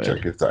thyroid.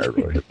 Check your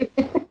thyroid.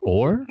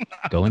 Or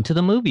go into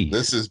the movies.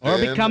 This is or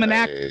become an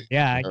actor.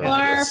 Yeah.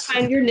 Or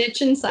find your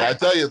niche inside. I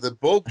tell you, the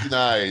bulging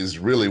eyes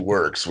really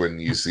works when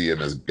you see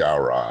him as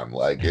Gowron.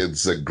 Like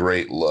it's a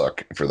great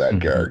look for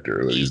that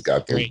character. He's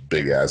got those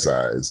big ass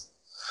eyes.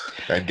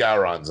 And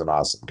Gowron's an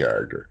awesome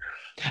character.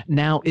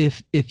 Now,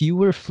 if you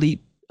were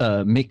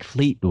Mick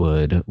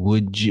Fleetwood,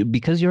 would you,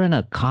 because you're in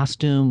a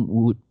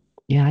costume,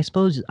 yeah, I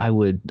suppose I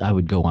would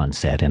go on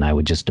set and I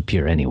would just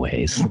appear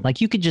anyways.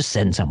 Like you could just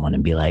send someone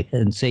and be like,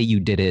 and say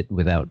you did it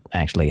without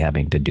actually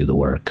having to do the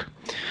work.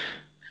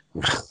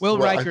 Will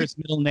Riker's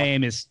middle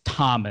name is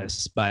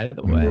Thomas, by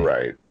the way.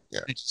 Right.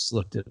 Yeah. I just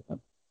looked it up.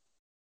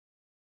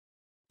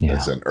 Yeah.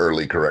 That's an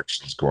early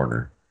corrections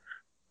corner.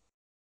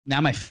 Now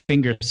my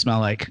fingers smell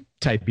like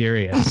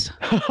Tiberius.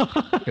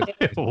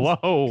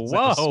 Whoa.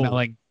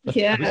 Smelling.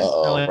 Yeah.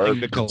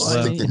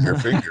 Sticking your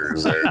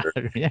fingers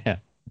there. Yeah.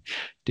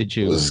 Did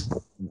you? Was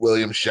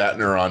William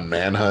Shatner on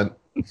Manhunt?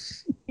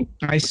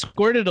 I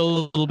squirted a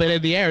little bit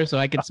in the air so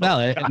I could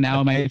smell it, and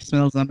now my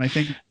smell's on my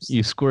fingers.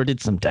 You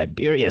squirted some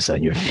Tiberius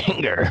on your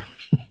finger.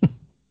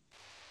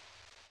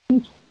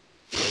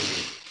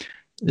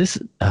 This.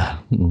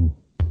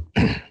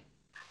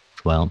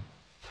 Well.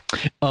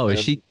 Oh, is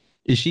she?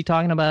 Is she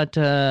talking about?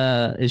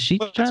 Is she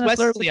What's trying to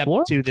flirt Wesley with up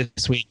Worf? to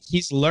this week?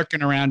 He's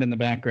lurking around in the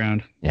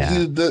background.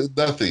 Yeah.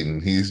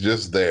 Nothing. He's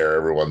just there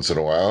every once in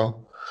a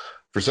while.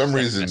 For some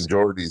reason,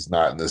 Geordi's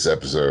not in this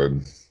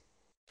episode.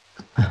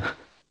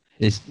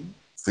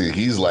 See,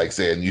 he's like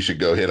saying you should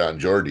go hit on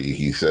Geordi.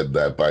 He said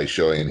that by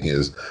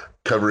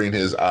covering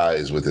his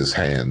eyes with his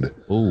hand.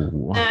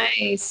 Ooh.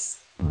 Nice.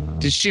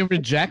 Did she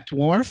reject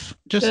Worf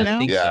just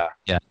now? Yeah.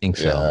 Yeah, I think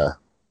so. Yeah.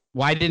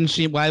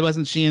 Why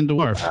wasn't she into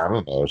Worf? I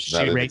don't know. She's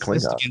not into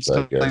racist Klingons, against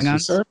I guess. Klingons?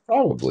 She said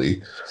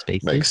probably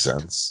Spacist? makes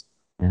sense.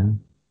 Yeah.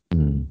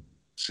 Hmm.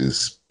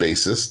 She's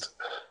spacist.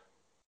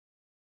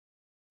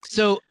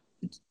 So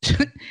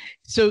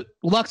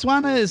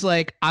Luxwana is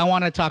like, I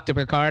want to talk to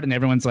Picard, and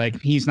everyone's like,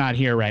 he's not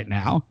here right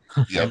now.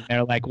 Yep. And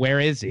they're like,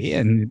 where is he?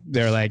 And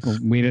they're like,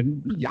 we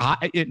didn't.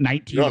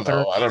 1930.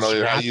 I don't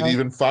know how you'd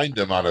even find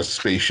him on a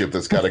spaceship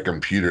that's got a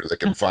computer that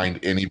can find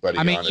anybody.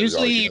 I mean, on it.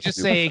 usually All you have to just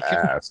do say,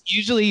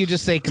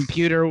 is ask.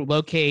 computer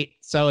locate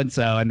so and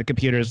so, and the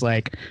computer's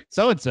like,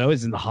 so and so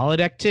is in the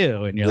holodeck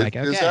too, and you're like,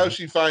 This okay. is how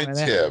she finds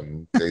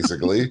him,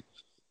 basically.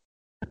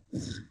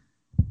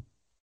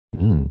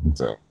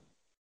 So,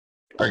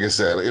 like I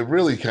said, it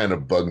really kind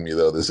of bugged me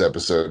though this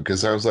episode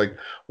because I was like,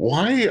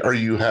 why are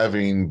you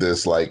having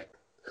this like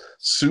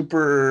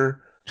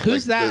super?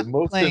 Who's like,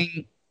 that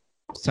playing?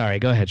 Sorry,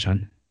 go ahead,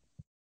 Sean.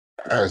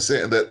 I was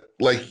saying that,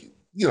 like,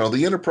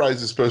 the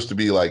Enterprise is supposed to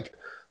be like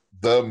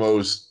the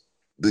most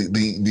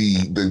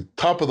the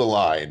top of the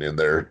line in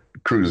their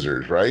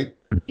cruisers, right?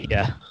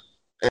 Yeah.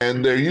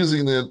 And they're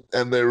using it,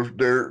 and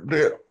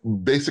they're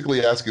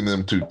basically asking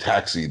them to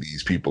taxi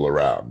these people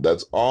around.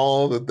 That's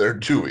all that they're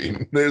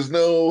doing.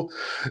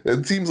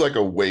 It seems like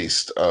a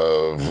waste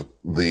of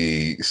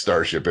the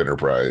Starship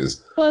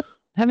Enterprise. But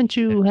haven't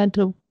you had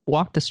to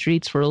walk the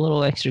streets for a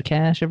little extra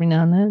cash every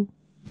now and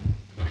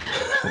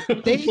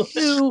then? They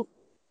do.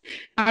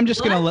 I'm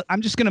just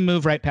gonna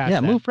move right past.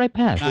 Yeah, that. move right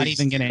past. Not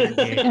even gonna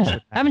engage. Yeah.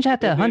 Haven't you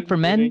had to hunt for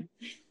men?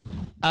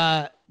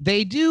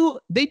 They do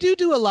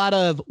a lot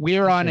of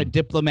we're on a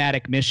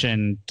diplomatic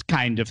mission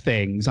kind of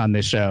things on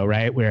this show,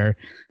 right? Where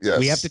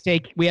we have to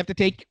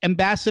take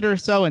Ambassador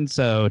so and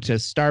so to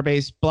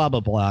Starbase blah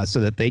blah blah so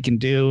that they can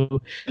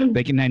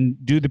then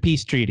do the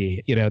peace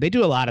treaty. They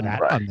do a lot of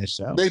that on this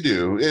show. They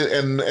do,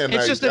 and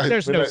it's just that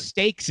there's no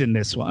stakes in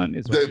this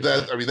one.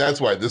 That's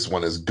why this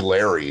one is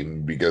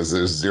glaring because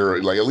there's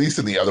zero. Like at least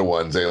in the other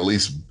ones, they at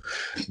least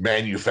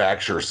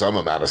manufacture some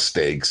amount of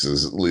stakes.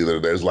 Is either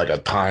there's like a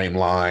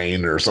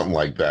timeline or something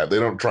like that. They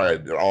don't try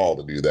at all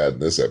to do that in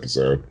this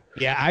episode.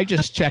 Yeah, I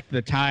just checked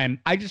the time.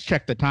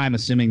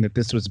 Assuming that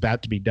this was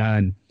about to be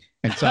done,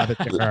 and saw that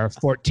there are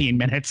 14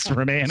 minutes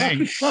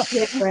remaining.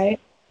 Right.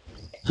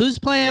 Who's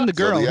playing the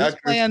girl? Who's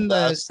playing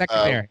the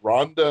secretary?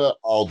 Rhonda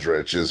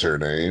Aldrich is her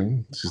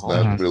name. She's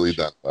not really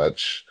done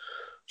much.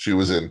 She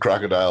was in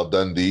Crocodile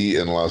Dundee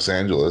in Los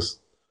Angeles.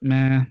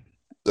 Nah,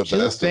 she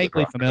looks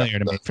vaguely familiar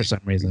to me for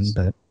some reason.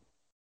 But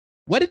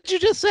what did you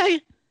just say?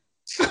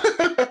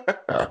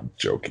 I'm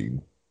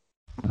joking.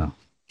 Oh.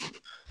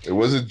 It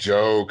was a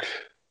joke.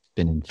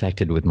 Been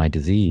infected with my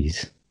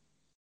disease.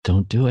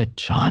 Don't do it,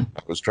 Sean.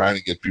 I was trying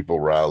to get people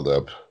riled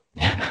up.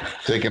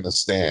 Taking a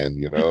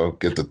stand,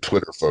 get the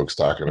Twitter folks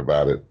talking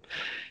about it.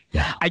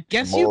 Yeah. I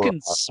guess you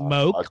can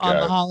smoke on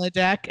the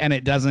holodeck and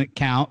it doesn't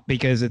count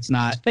because it's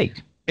not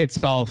fake.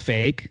 It's all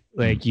fake.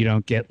 Like you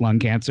don't get lung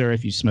cancer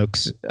if you smoke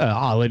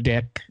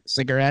holodeck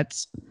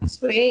cigarettes.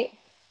 Sweet.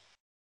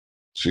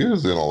 She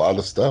was in a lot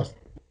of stuff.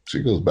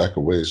 She goes back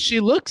a ways. She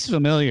looks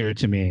familiar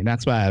to me.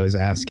 That's why I was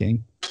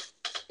asking.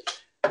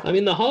 I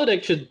mean, the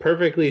holodeck should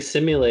perfectly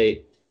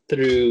simulate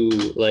through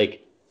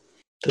like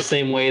the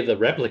same way the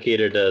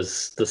replicator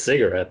does the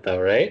cigarette, though,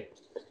 right?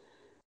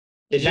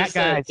 That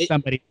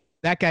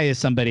guy is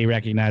somebody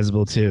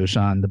recognizable too,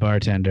 Sean, the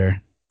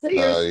bartender. So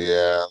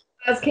yeah.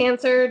 Has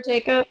cancer,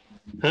 Jacob?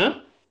 Huh?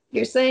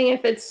 You're saying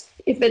if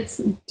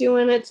it's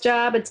doing its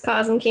job, it's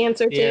causing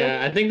cancer too?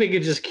 Yeah, I think they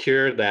could just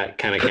cure that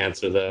kind of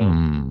cancer, though.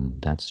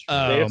 That's true.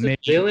 They only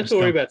have to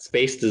worry about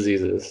space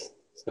diseases.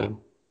 So.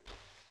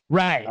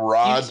 Right.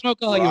 You smoke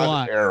all you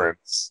want.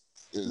 Aarons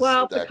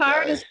well,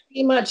 Picard is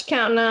pretty much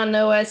counting on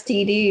no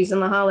STDs in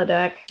the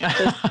holodeck.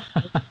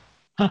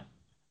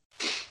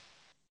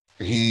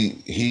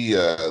 He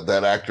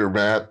that actor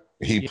Matt,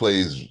 he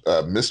plays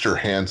Mr.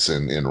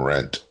 Hansen in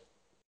Rent.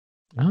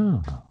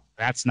 Oh,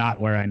 that's not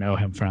where I know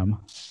him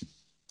from.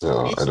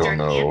 So I don't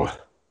know.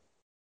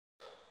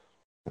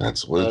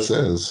 That's what it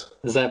says.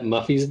 Is that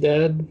Muffy's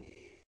dad?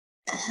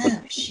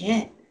 Oh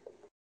shit!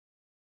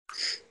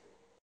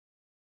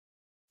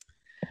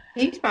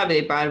 He's probably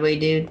a Broadway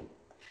dude.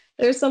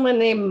 There's someone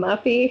named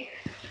Muffy.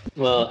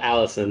 Well,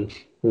 Allison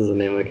is the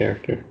name of the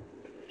character.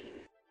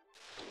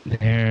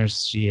 There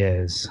she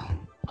is.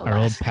 Our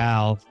old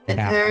pal. With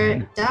her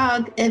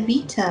dog,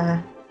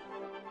 Evita.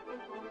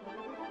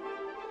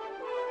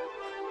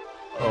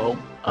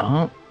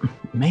 Oh,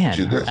 man.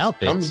 She her just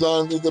outfit comes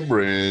onto the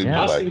bridge.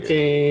 Yeah. Costume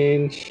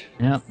change.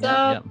 Yep.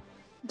 So,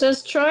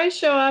 does Troy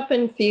show up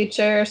in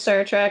future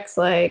Star Treks,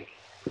 like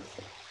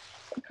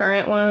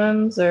current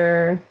ones,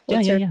 or?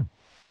 Yeah.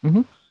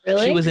 Mm-hmm.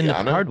 Really? She was in the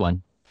Tiana? Picard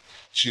one.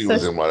 She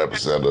was in one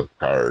episode of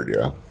Picard,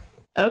 yeah.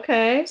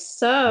 Okay,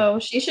 so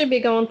she should be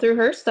going through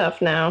her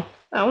stuff now.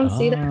 I want to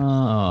see that.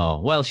 Oh,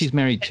 well, she's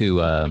married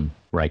to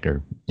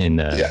Riker in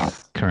the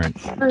current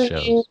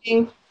show.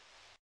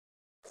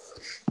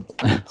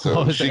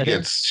 So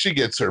she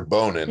gets her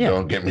bone in.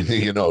 Don't get me.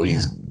 He's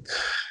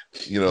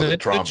the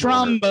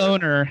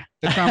tromboner.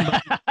 The trombone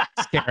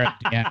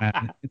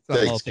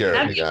takes care of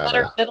That'd be a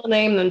better middle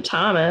name than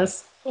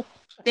Thomas.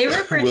 They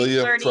were pretty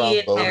William flirty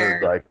in Tromboner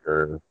there.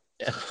 Riker.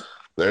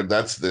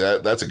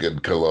 That's a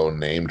good cologne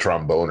name,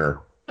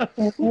 Tromboner.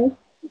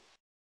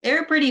 They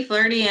were pretty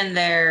flirty in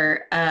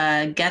their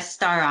guest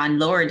star on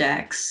Lower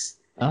Decks.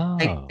 Oh.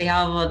 Like they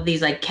have all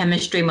these like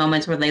chemistry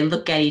moments where they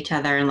look at each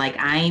other and like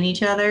eyeing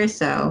each other.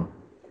 So,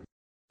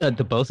 the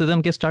both of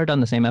them get started on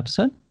the same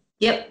episode?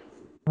 yep.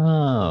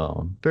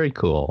 Oh, very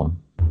cool.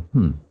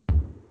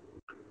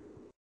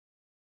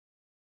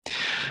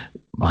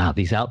 Wow,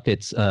 these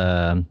outfits,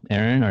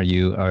 Erin,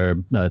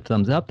 are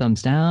thumbs up,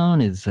 thumbs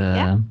down?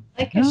 Yeah,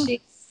 like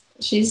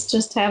she's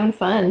just having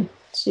fun.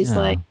 She's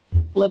like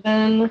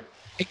living.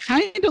 It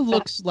kind of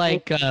looks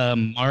like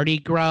Mardi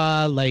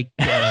Gras, like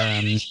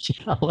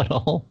a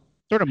little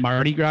sort of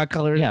Mardi Gras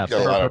colors. Yeah,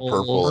 Got a lot of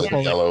purple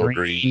and yellow,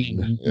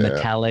 green. Yeah.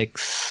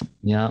 Metallics.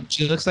 Yeah.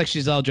 She looks like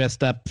she's all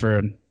dressed up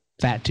for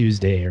Fat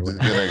Tuesday or She's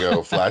whatever. gonna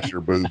go flash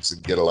her boots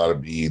and get a lot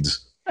of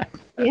beads.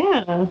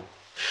 Yeah.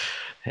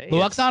 Hey,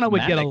 Luoxana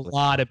would get a magic.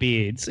 lot of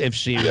beads if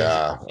she was.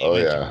 Yeah. Oh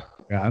yeah.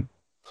 Yeah.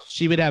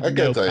 She would have I no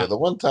gotta tell you, the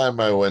one time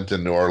I went to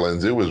New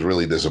Orleans, it was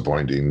really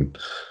disappointing.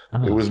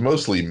 Oh. It was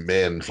mostly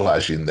men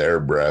flashing their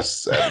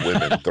breasts at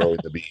women throwing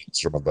the beads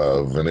from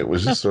above, and it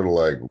was just sort of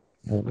like,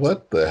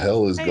 what the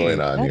hell is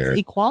going on that's here?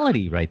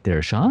 equality right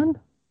there, Sean.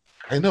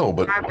 I know,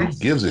 but who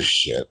gives a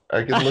shit?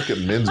 I can look at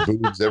men's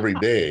boobs every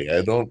day.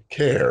 I don't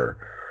care.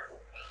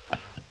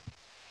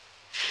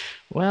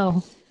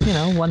 Well,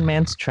 one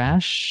man's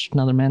trash,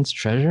 another man's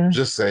treasure.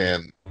 Just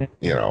saying,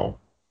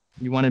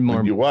 You wanted more.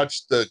 when you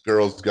watch the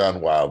Girls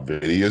Gone Wild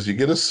videos, you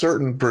get a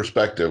certain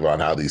perspective on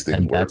how these things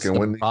And work. that's And the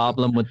when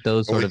problem with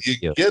those sort when of you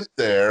videos. get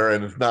there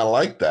and it's not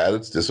like that,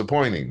 it's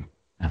disappointing.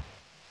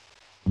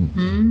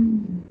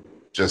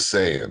 Just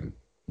saying.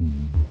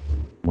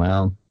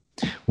 Well,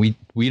 we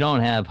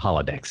don't have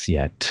holodecks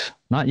yet.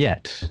 Not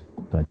yet,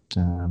 but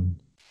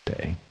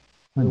day.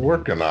 We're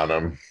working on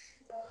them.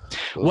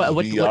 What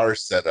VR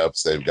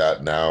setups they've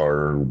got now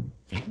are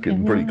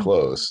getting pretty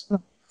close.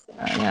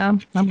 Yeah,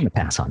 I'm going to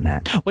pass on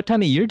that. What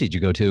time of year did you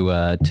go to?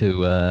 I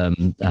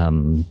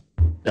mean,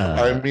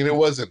 it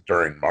wasn't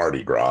during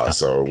Mardi Gras,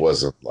 so it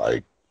wasn't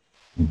like,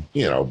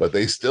 but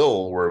they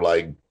still were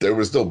like, there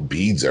was still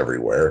beads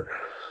everywhere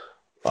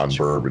on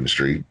Bourbon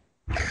Street.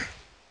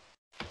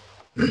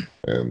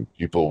 And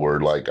people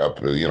were like up,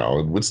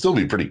 it would still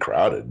be pretty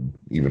crowded,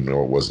 even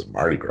though it wasn't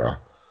Mardi Gras.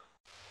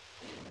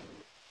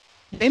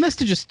 They must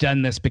have just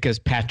done this because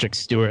Patrick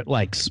Stewart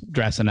likes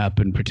dressing up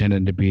and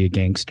pretending to be a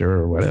gangster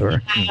or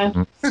whatever.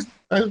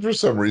 And for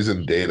some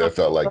reason, Data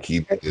felt like he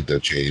needed to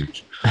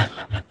change.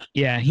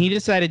 Yeah, he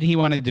decided he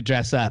wanted to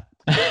dress up.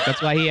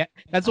 That's why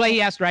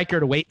he asked Riker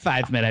to wait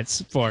 5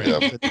 minutes for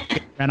him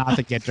to run off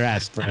and get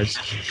dressed first.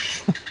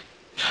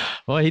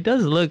 Well, he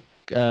does look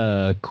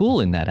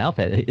cool in that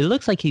outfit. It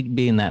looks like he'd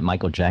be in that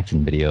Michael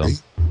Jackson video.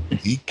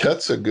 He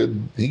cuts a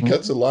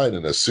line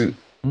in a suit,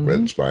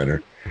 Red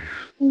Spiner.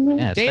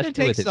 Yeah, Data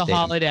takes his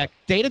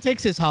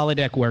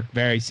holodeck work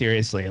very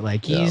seriously.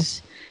 Like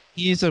he's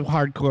a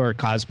hardcore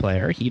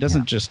cosplayer. He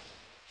doesn't just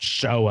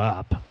show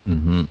up.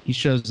 Mm-hmm. He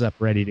shows up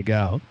ready to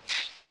go.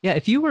 Yeah,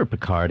 if you were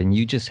Picard and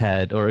you just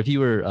had, or if you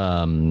were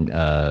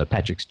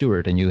Patrick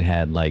Stewart and you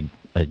had like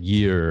a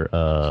year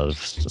of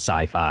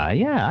sci-fi,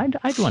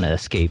 I'd want to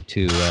escape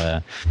to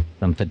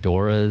some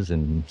fedoras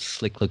and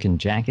slick-looking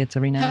jackets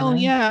every now and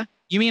then. Yeah.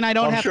 You mean I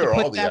don't have to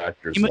put that?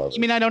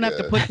 You mean I don't have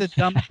to put the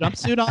dumb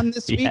jumpsuit on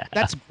this week?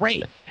 That's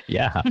great.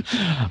 Yeah.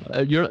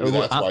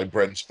 That's why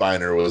Brent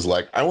Spiner was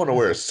like, I want to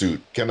wear a suit.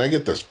 Can I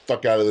get the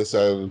fuck out of this?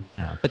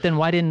 But then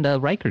why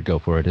didn't Riker go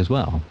for it as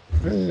well?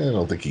 I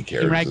don't think he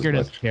cares. Riker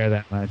doesn't care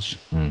that much.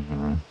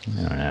 Mm-hmm.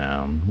 I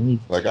don't know.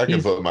 Like I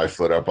can put my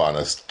foot up on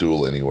a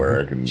stool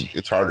anywhere.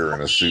 It's harder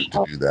in a suit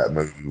to do that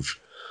move.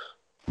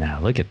 Now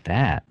look at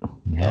that.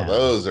 Yeah. Now,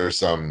 those are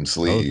some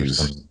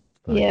sleeves.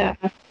 Yeah.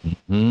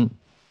 Mm-hmm.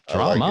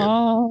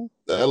 Drama. Like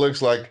that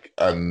looks like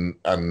a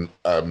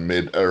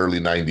mid-early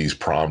 90s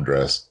prom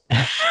dress.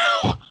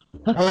 I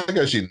like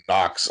how she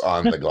knocks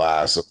on the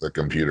glass of the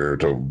computer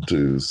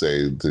to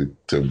say.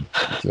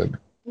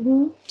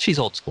 She's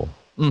old school.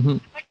 Mm-hmm.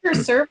 I like her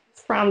service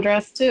prom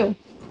dress too.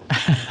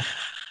 I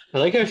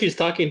like how she's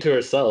talking to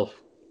herself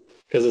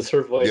because it's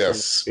her voice.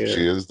 Yes,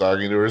 she is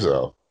talking to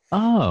herself.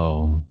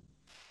 Oh.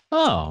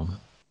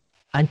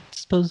 I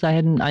suppose I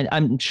hadn't.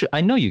 I'm sure.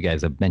 I know you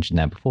guys have mentioned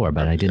that before,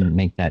 but I didn't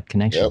make that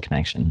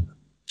connection.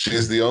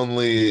 She's the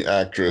only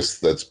actress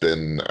that's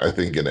been, I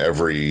think, in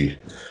every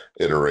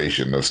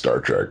iteration of Star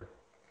Trek.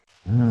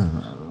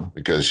 Oh.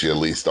 Because she at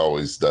least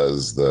always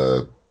does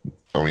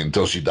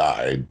until she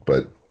died,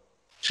 but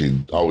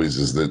she always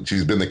is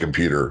she's been the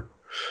computer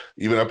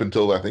even up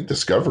until I think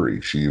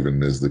Discovery, she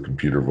even is the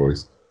computer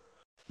voice.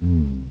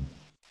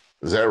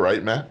 Is that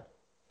right, Matt?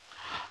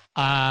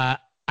 I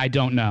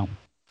don't know.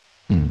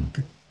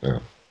 Yeah.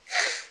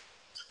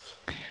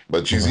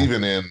 But she's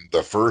even in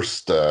the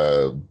first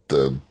the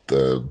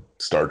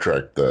Star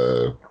Trek,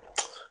 the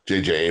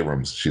J.J.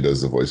 Abrams. She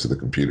does the voice of the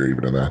computer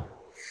even in that.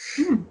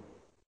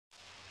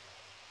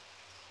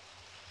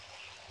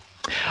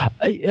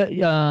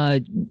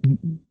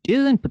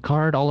 Isn't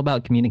Picard all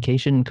about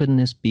communication? Couldn't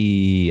this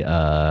be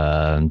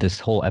this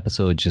whole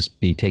episode just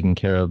be taken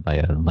care of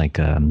by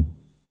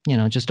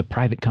just a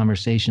private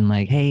conversation?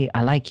 Like, hey,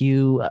 I like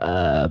you,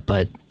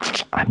 but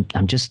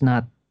I'm just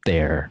not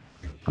there.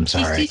 I'm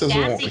sorry. She's too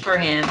sassy for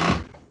him.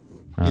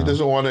 He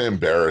doesn't want to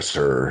embarrass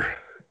her,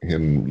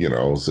 and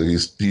so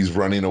he's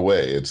running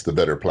away. It's the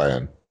better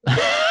plan.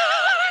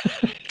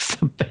 It's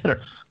the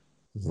better.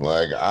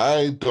 Like,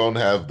 I don't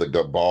have the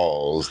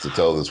balls to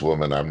tell this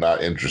woman I'm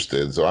not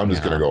interested, so I'm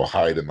just going to go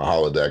hide in the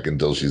holodeck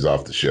until she's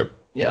off the ship.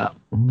 Yeah.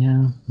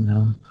 No,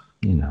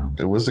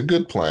 It was a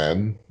good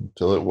plan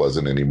until it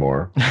wasn't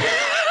anymore.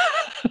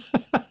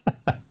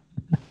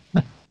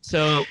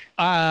 So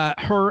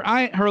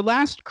her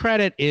last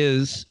credit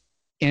is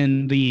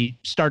in the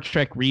Star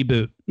Trek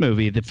reboot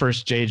movie, the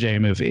first JJ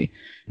movie,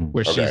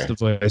 where she's the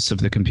voice of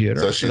the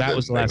computer. So that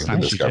was the last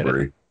time she did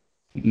it.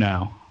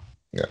 No.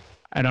 Yeah.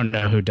 I don't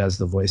know who does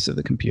the voice of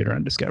the computer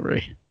on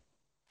Discovery.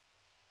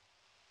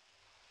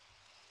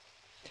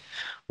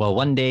 Well,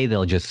 one day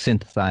they'll just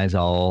synthesize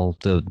all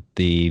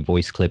the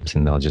voice clips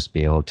and they'll just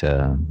be able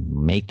to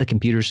make the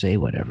computer say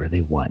whatever they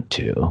want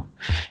to.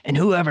 And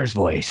whoever's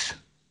voice.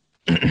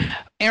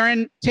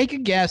 Aaron, take a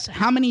guess.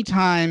 How many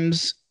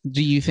times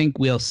do you think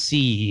we'll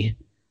see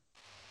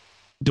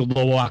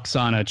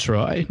Lwaxana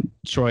Troi,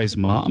 Troy's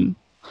mom?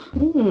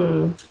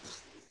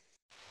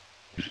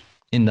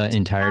 In the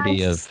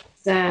entirety of...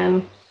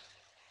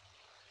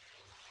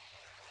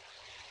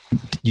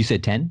 You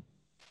said 10?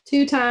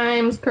 2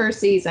 times per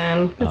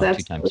season, because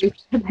that's what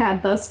we've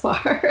had thus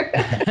far.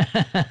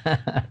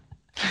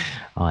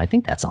 I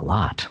think that's a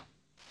lot.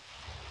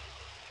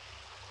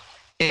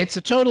 It's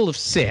a total of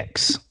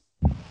 6.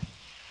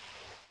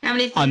 How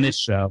many on this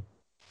show?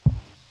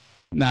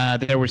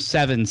 There were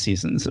 7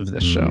 seasons of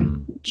this show.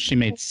 She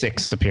made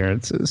 6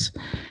 appearances.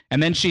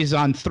 And then she's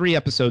on 3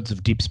 episodes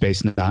of Deep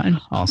Space Nine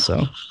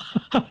also.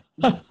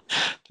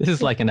 This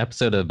is like an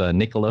episode of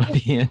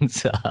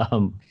Nickelodeon's...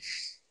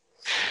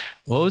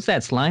 what was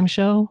that slime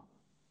show?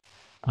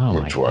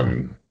 Which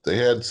one? They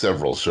had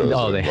several shows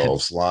that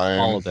involved slime.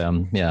 All of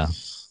them, yeah.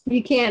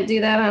 You can't do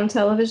that on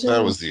television?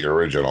 That was the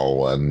original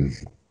one.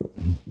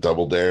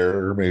 Double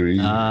Dare, maybe.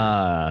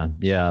 Yeah.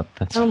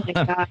 Oh my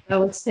god, that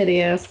was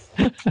hideous.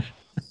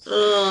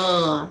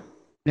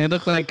 They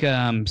look like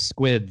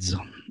squids.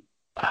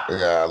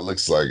 Yeah, it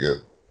looks like it.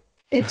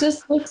 It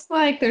just looks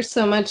like there's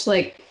so much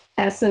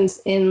essence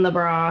in the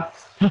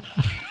broth.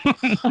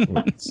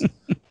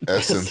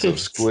 Essence of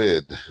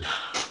squid.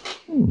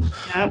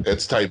 Yep.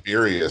 It's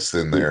Tiberius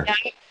in there.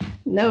 Yep.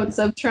 Notes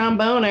of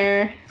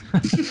tromboner.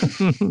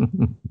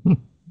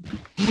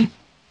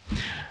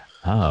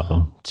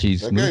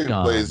 Geez. That guy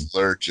who plays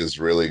Lurch is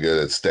really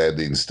good at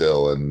standing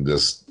still and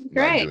just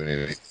not doing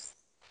anything.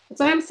 That's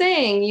what I'm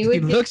saying. He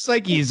looks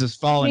like he's just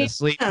falling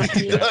asleep.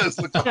 He does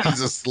look like he's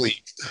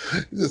asleep.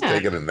 He's just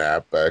taking a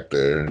nap back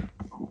there.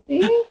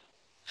 See?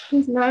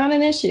 It's not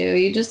an issue.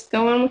 You just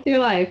go on with your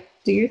life.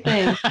 Do your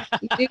thing.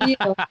 You do you.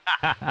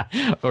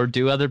 Or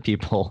do other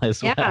people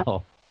as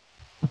well.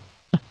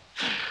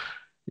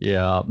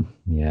 Yeah.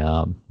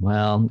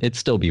 Well, it'd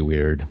still be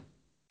weird.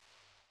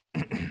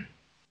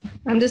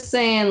 I'm just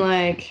saying,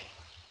 like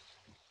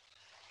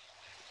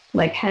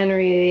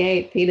Henry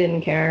VIII, he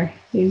didn't care.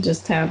 He'd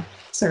just have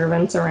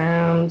servants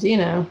around,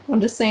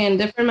 I'm just saying,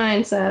 different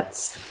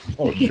mindsets.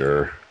 Oh,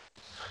 sure.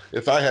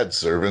 If I had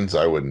servants,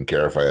 I wouldn't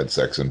care if I had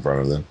sex in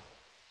front of them.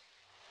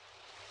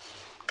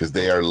 Because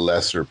they are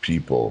lesser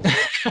people.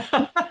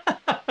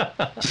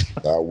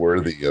 Not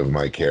worthy of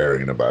my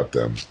caring about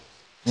them.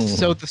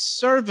 So the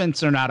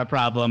servants are not a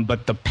problem,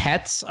 but the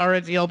pets are a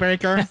deal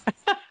breaker?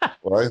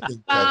 Well, I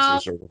think pets are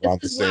sort of on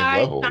the same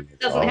level. Sean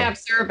doesn't have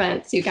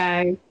servants, you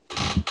guys.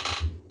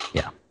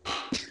 Yeah.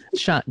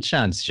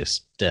 Sean's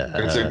just...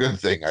 it's a good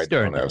thing I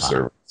don't have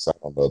servants. I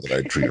don't know that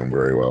I treat them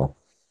very well.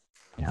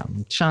 Yeah,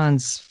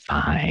 Sean's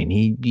fine.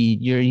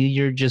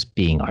 You're just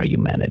being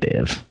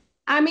argumentative.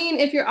 I mean,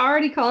 if you're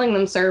already calling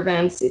them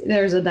servants,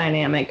 there's a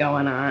dynamic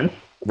going on.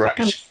 Right,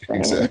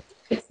 exactly.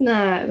 It's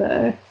not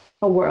a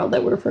world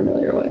that we're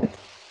familiar with.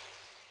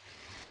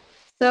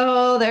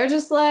 So they're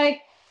just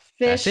like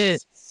fish,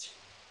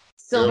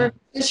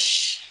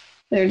 silverfish.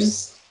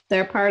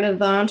 They're part of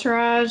the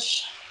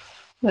entourage.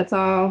 That's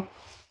all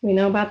we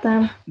know about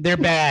them. They're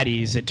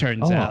baddies, it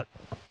turns out.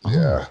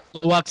 Yeah.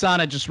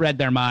 Lwaxana just read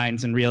their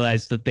minds and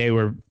realized that they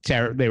were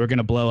going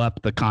to blow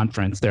up the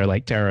conference. They're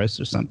like terrorists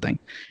or something.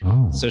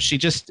 So she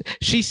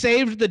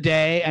saved the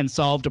day and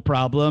solved a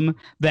problem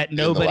that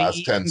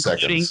nobody,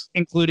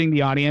 including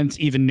the audience,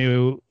 even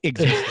knew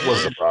existed.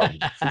 Was a problem.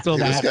 So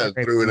they just got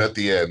through it at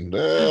the end,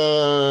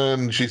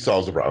 and she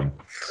solves the problem.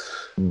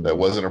 That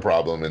wasn't a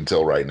problem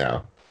until right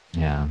now.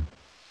 Yeah.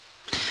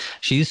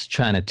 She's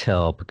trying to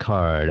tell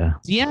Picard.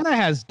 Deanna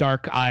has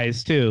dark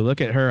eyes too.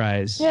 Look at her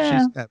eyes.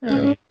 Yeah.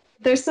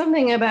 There's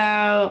something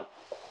about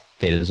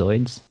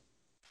Betazoids.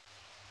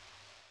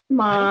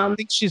 I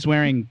think she's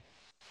wearing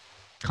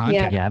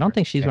contacts. Yeah, I don't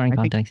think she's wearing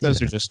contacts.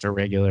 Those are just her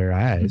regular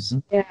eyes.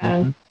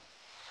 Yeah.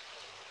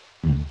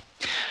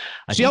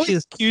 She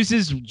always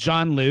accuses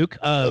Jean-Luc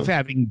of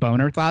having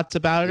boner thoughts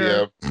about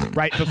her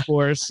right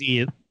before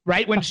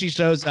right when she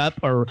shows up,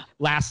 or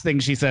last thing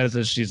she says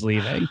as she's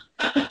leaving.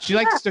 She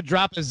likes to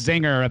drop a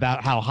zinger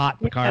about how hot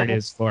Picard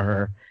is for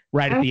her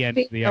right at the end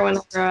of the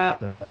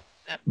episode.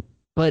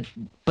 But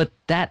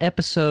that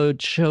episode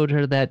showed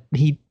her that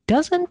he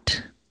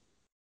doesn't.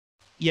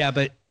 Yeah,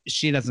 but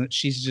she doesn't.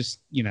 She's just,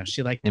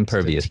 she likes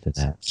impervious to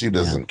that. She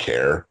doesn't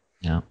care.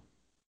 Yeah.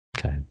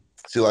 Okay.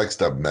 She likes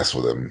to mess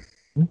with him.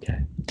 Okay.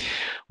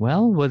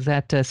 Well, was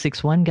that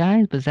 6-1,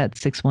 guys? Was that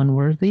 6-1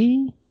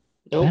 worthy?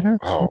 Nope. Better?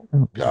 Oh,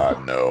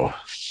 God, no.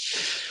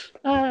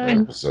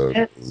 I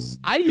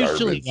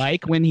usually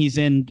like when he's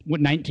in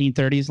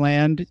 1930s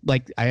land.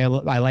 Like, I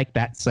like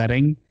that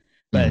setting.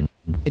 But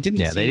it didn't.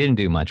 Yeah, they didn't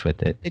do much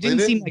with it. It didn't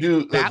seem like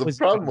that was.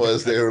 The problem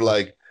was they were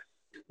like,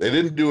 they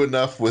didn't do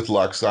enough with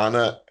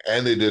Loxana,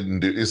 and they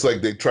didn't do. It's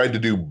like they tried to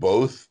do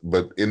both,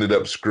 but ended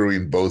up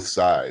screwing both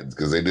sides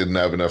because they didn't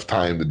have enough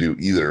time to do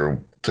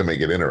either to make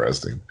it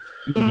interesting.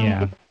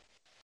 Yeah,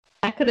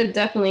 I could have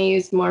definitely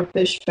used more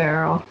fish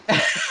barrel.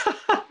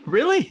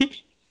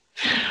 Really?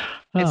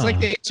 It's like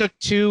they took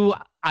two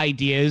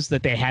ideas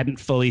that they hadn't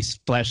fully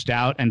fleshed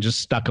out and just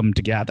stuck them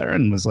together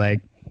and was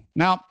like,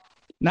 no.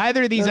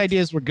 Neither of these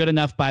ideas were good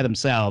enough by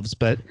themselves,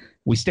 but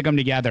we stick them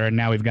together, and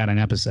now we've got an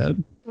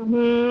episode. I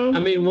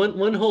mean,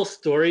 one whole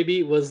story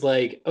beat was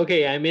like,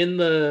 okay, I'm in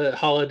the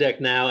holodeck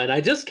now, and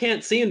I just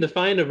can't seem to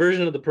find a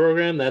version of the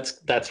program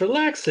that's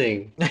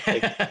relaxing.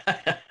 Like,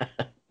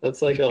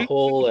 that's like a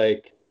whole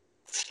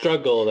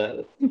struggle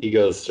that he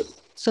goes through.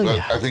 So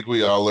I think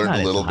we all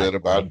learned a little bit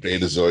about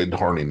Betazoid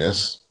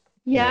horniness.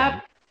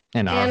 Yep.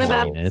 And our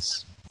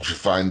horniness. If you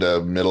find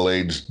a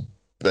middle-aged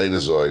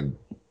Betazoid,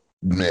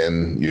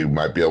 then you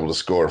might be able to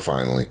score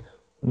finally.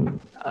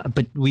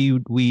 But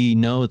we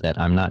know that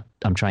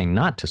I'm trying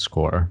not to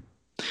score.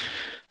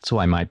 That's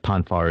why my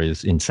Ponfar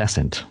is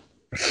incessant.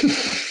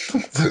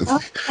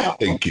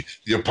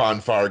 Your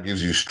Ponfar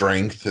gives you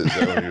strength. Is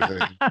that what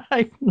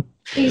you're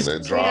saying?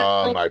 I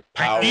draw my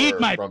power I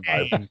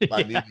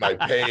need my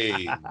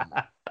pain.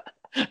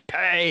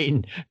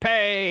 Pain.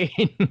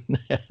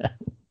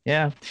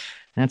 Yeah,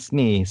 that's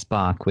me,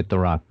 Spock, with the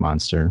rock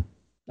monster.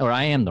 Or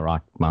I am the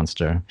rock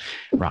monster.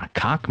 Rock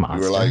cock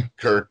monster. You were like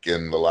Kirk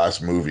in the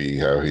last movie,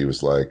 how he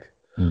was like,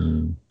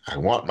 I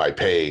want my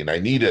pain. I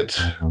need it.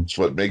 It's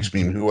what makes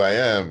me who I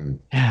am.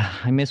 Yeah,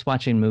 I miss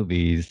watching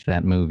movies.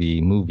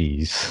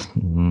 Movies.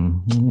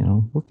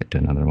 We'll get to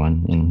another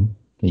one in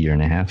a year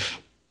and a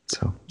half.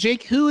 So,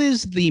 Jake, who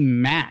is the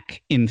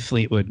Mac in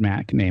Fleetwood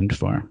Mac named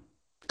for?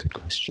 Good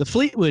question. The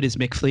Fleetwood is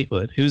Mick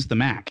Fleetwood. Who's the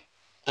Mac?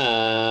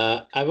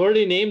 I've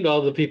already named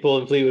all the people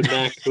in Fleetwood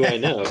Mac who I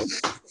know.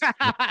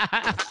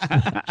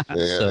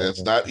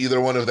 It's not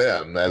either one of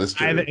them. That is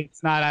true.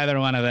 It's not either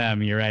one of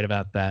them. You're right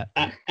about that.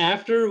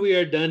 After we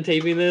are done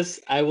taping this,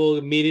 I will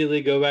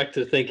immediately go back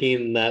to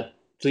thinking that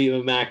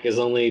Fleetwood Mac is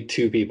only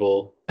two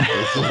people.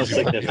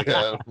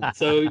 Significant.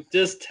 So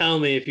just tell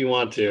me if you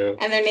want to.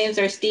 And their names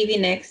are Stevie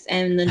Nicks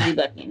and Lindsey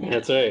Buckingham.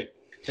 That's right.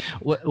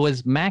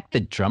 Was Mac the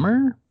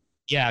drummer?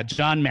 Yeah,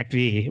 John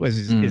McVie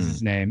is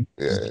his name.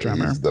 Yeah, he's the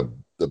drummer. He's the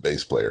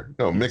bass player.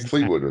 No, Mick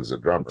Fleetwood was a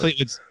drummer.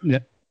 Fleetwood's,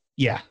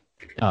 yeah.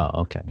 Oh,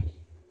 okay.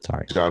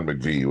 Sorry. John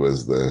McVie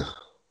was the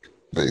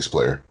bass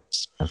player.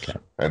 Okay.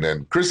 And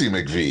then Chrissy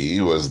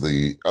McVie was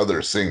the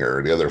other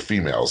singer, the other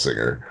female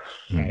singer.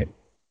 Right.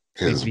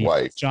 His McVie,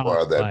 wife,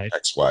 or then wife.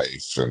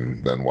 ex-wife,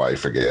 and then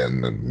wife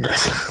again. And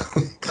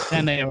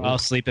then they were all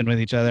sleeping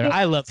with each other.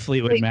 I love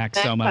Fleetwood Mac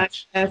so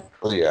much.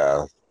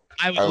 Yeah.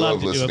 I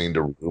love listening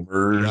to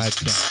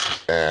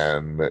rumors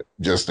and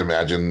just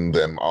imagine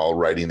them all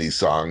writing these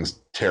songs,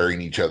 tearing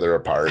each other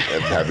apart,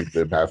 and having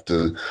them have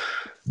to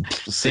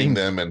sing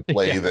them and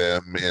play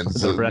them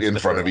in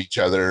front of each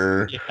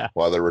other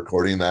while they're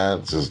recording that.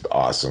 It's just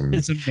awesome.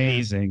 It's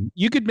amazing.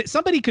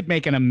 Somebody could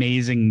make an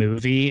amazing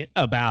movie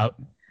about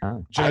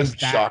just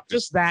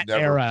that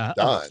era.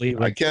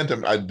 I can't.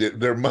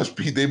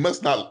 They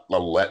must not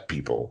let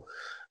people.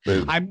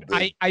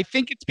 I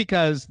think it's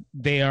because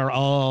they are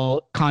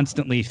all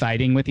constantly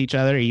fighting with each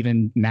other,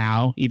 even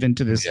now, even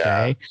to this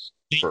day.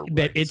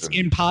 That it's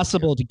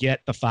impossible to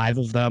get the five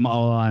of them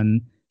all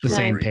on the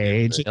same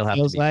page. It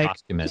feels like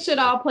they should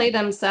all play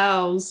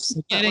themselves.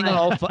 So getting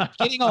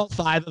all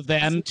five of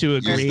them to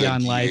agree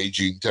on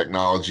aging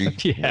technology,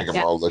 make them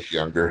all look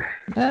younger.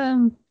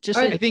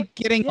 I think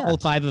getting all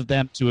five of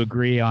them to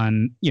agree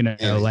on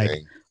like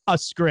a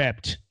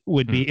script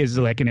is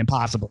like an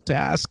impossible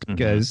task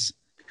because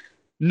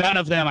none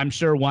of them, I'm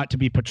sure, want to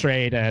be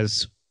portrayed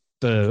as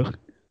the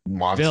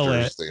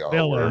monsters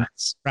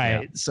villains,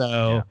 right? Yeah.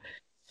 So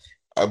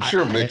I'm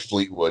sure Mick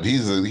Fleetwood.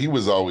 He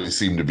was always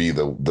seemed to be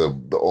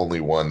the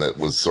only one that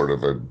was sort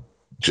of a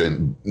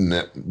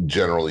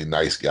generally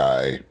nice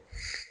guy.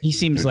 He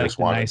seems like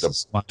the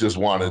nicest one. Just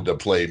wanted to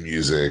play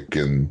music,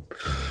 and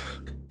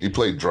he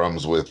played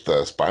drums with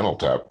Spinal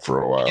Tap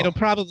for a while. It'll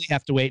probably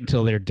have to wait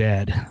until they're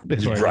dead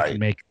before they can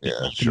make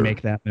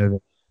that movie.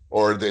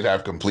 Or they'd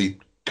have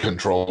complete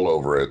control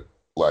over it,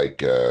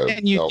 like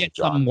and you get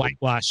some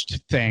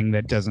whitewashed thing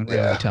that doesn't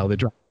really tell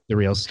the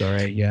real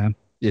story. Yeah.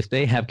 If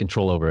they have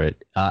control over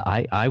it,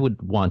 I would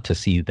want to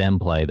see them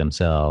play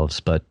themselves,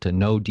 but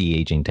no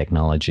de-aging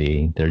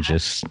technology. They're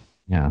just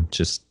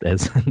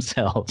as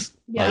themselves.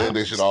 Yeah. I think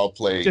they should all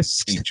play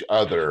each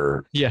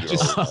other. Yeah. You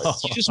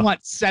just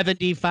want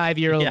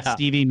 75-year-old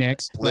Stevie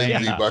Nicks playing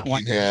Lindsey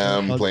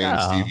Buckingham playing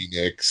Stevie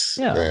Nicks.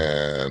 Yeah.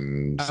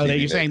 And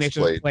you're saying they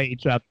should play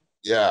each other?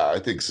 Yeah, I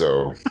think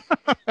so.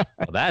 Well,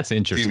 that's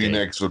interesting. Stevie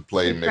Nicks would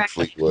play Mick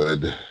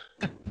Fleetwood.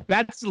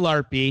 That's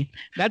LARPy.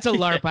 That's a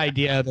LARP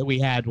idea that we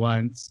had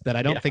once that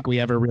I don't think we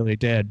ever really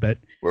did. But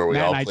where we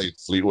all played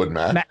Fleetwood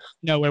Mac?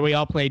 No, where we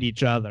all played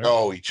each other.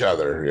 Oh, each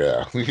other.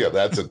 Yeah. Yeah,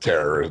 that's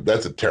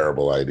a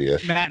terrible idea.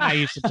 Matt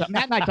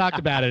and I talked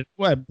about it.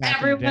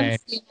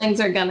 Everyone's feelings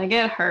are gonna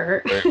get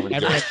hurt.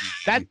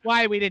 That's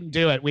why we didn't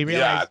do it. We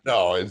realized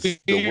it's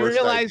the worst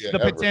realized idea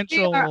the ever.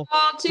 potential.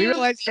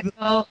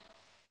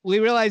 We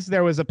realized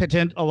there was a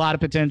lot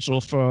of potential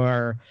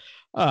for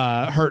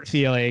hurt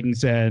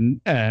feelings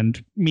and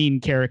mean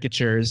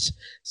caricatures,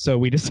 so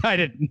we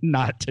decided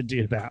not to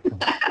do that.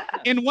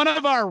 In one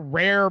of our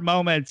rare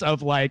moments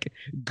of like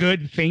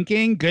good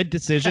thinking, good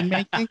decision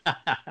making,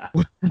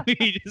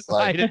 we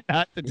decided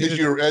not to do it.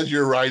 As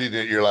you're writing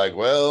it, you're like,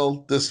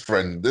 well, this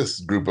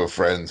group of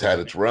friends had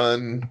its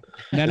run.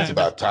 It's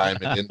about time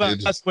it ended.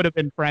 Both of us would have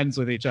been friends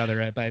with each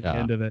other by the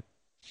end of it.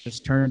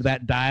 Just turned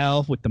that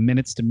dial with the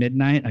minutes to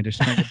midnight. I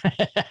just turned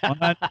it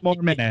 1 more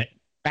minute.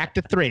 Back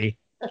to 3.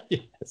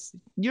 Yes.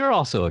 You're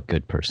also a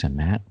good person,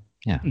 Matt.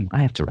 Yeah,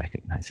 I have to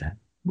recognize that.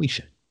 We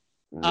should.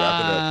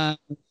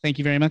 Thank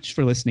you very much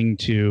for listening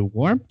to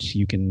Warped.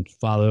 You can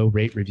follow,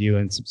 rate, review,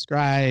 and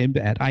subscribe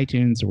at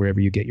iTunes or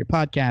wherever you get your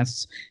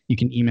podcasts. You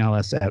can email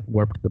us at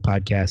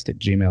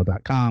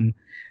warpedthepodcast@gmail.com.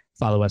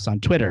 Follow us on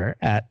Twitter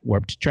at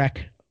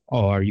warpedtrek,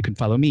 or you can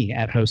follow me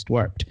at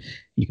hostwarped.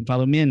 You can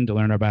follow Min to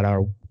learn about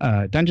our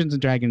Dungeons &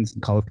 Dragons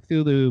and Call of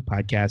Cthulhu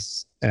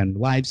podcasts and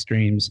live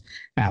streams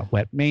at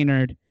Wet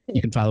Maynard.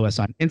 You can follow us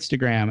on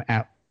Instagram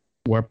at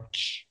Warped.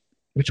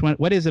 Which one?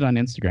 What is it on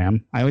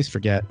Instagram? I always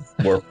forget.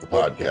 Warped the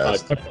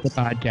Podcast. Warped the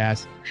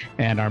Podcast.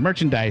 And our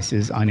merchandise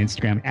is on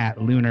Instagram at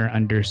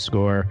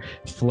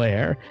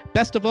lunar_flare.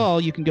 Best of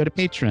all, you can go to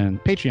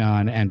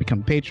Patreon and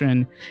become a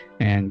patron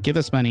and give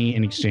us money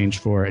in exchange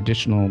for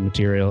additional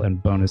material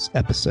and bonus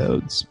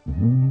episodes.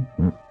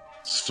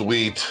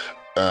 Sweet.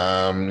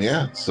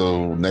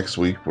 So next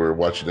week we're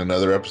watching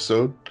another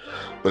episode.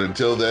 But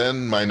until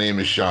then, my name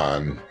is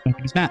Sean. My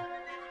name is Matt.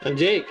 I'm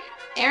Jake.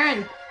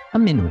 Aaron.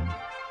 I'm Minwin.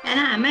 And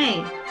I'm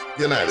May.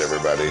 Good night,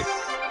 everybody.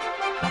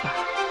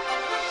 Bye-bye.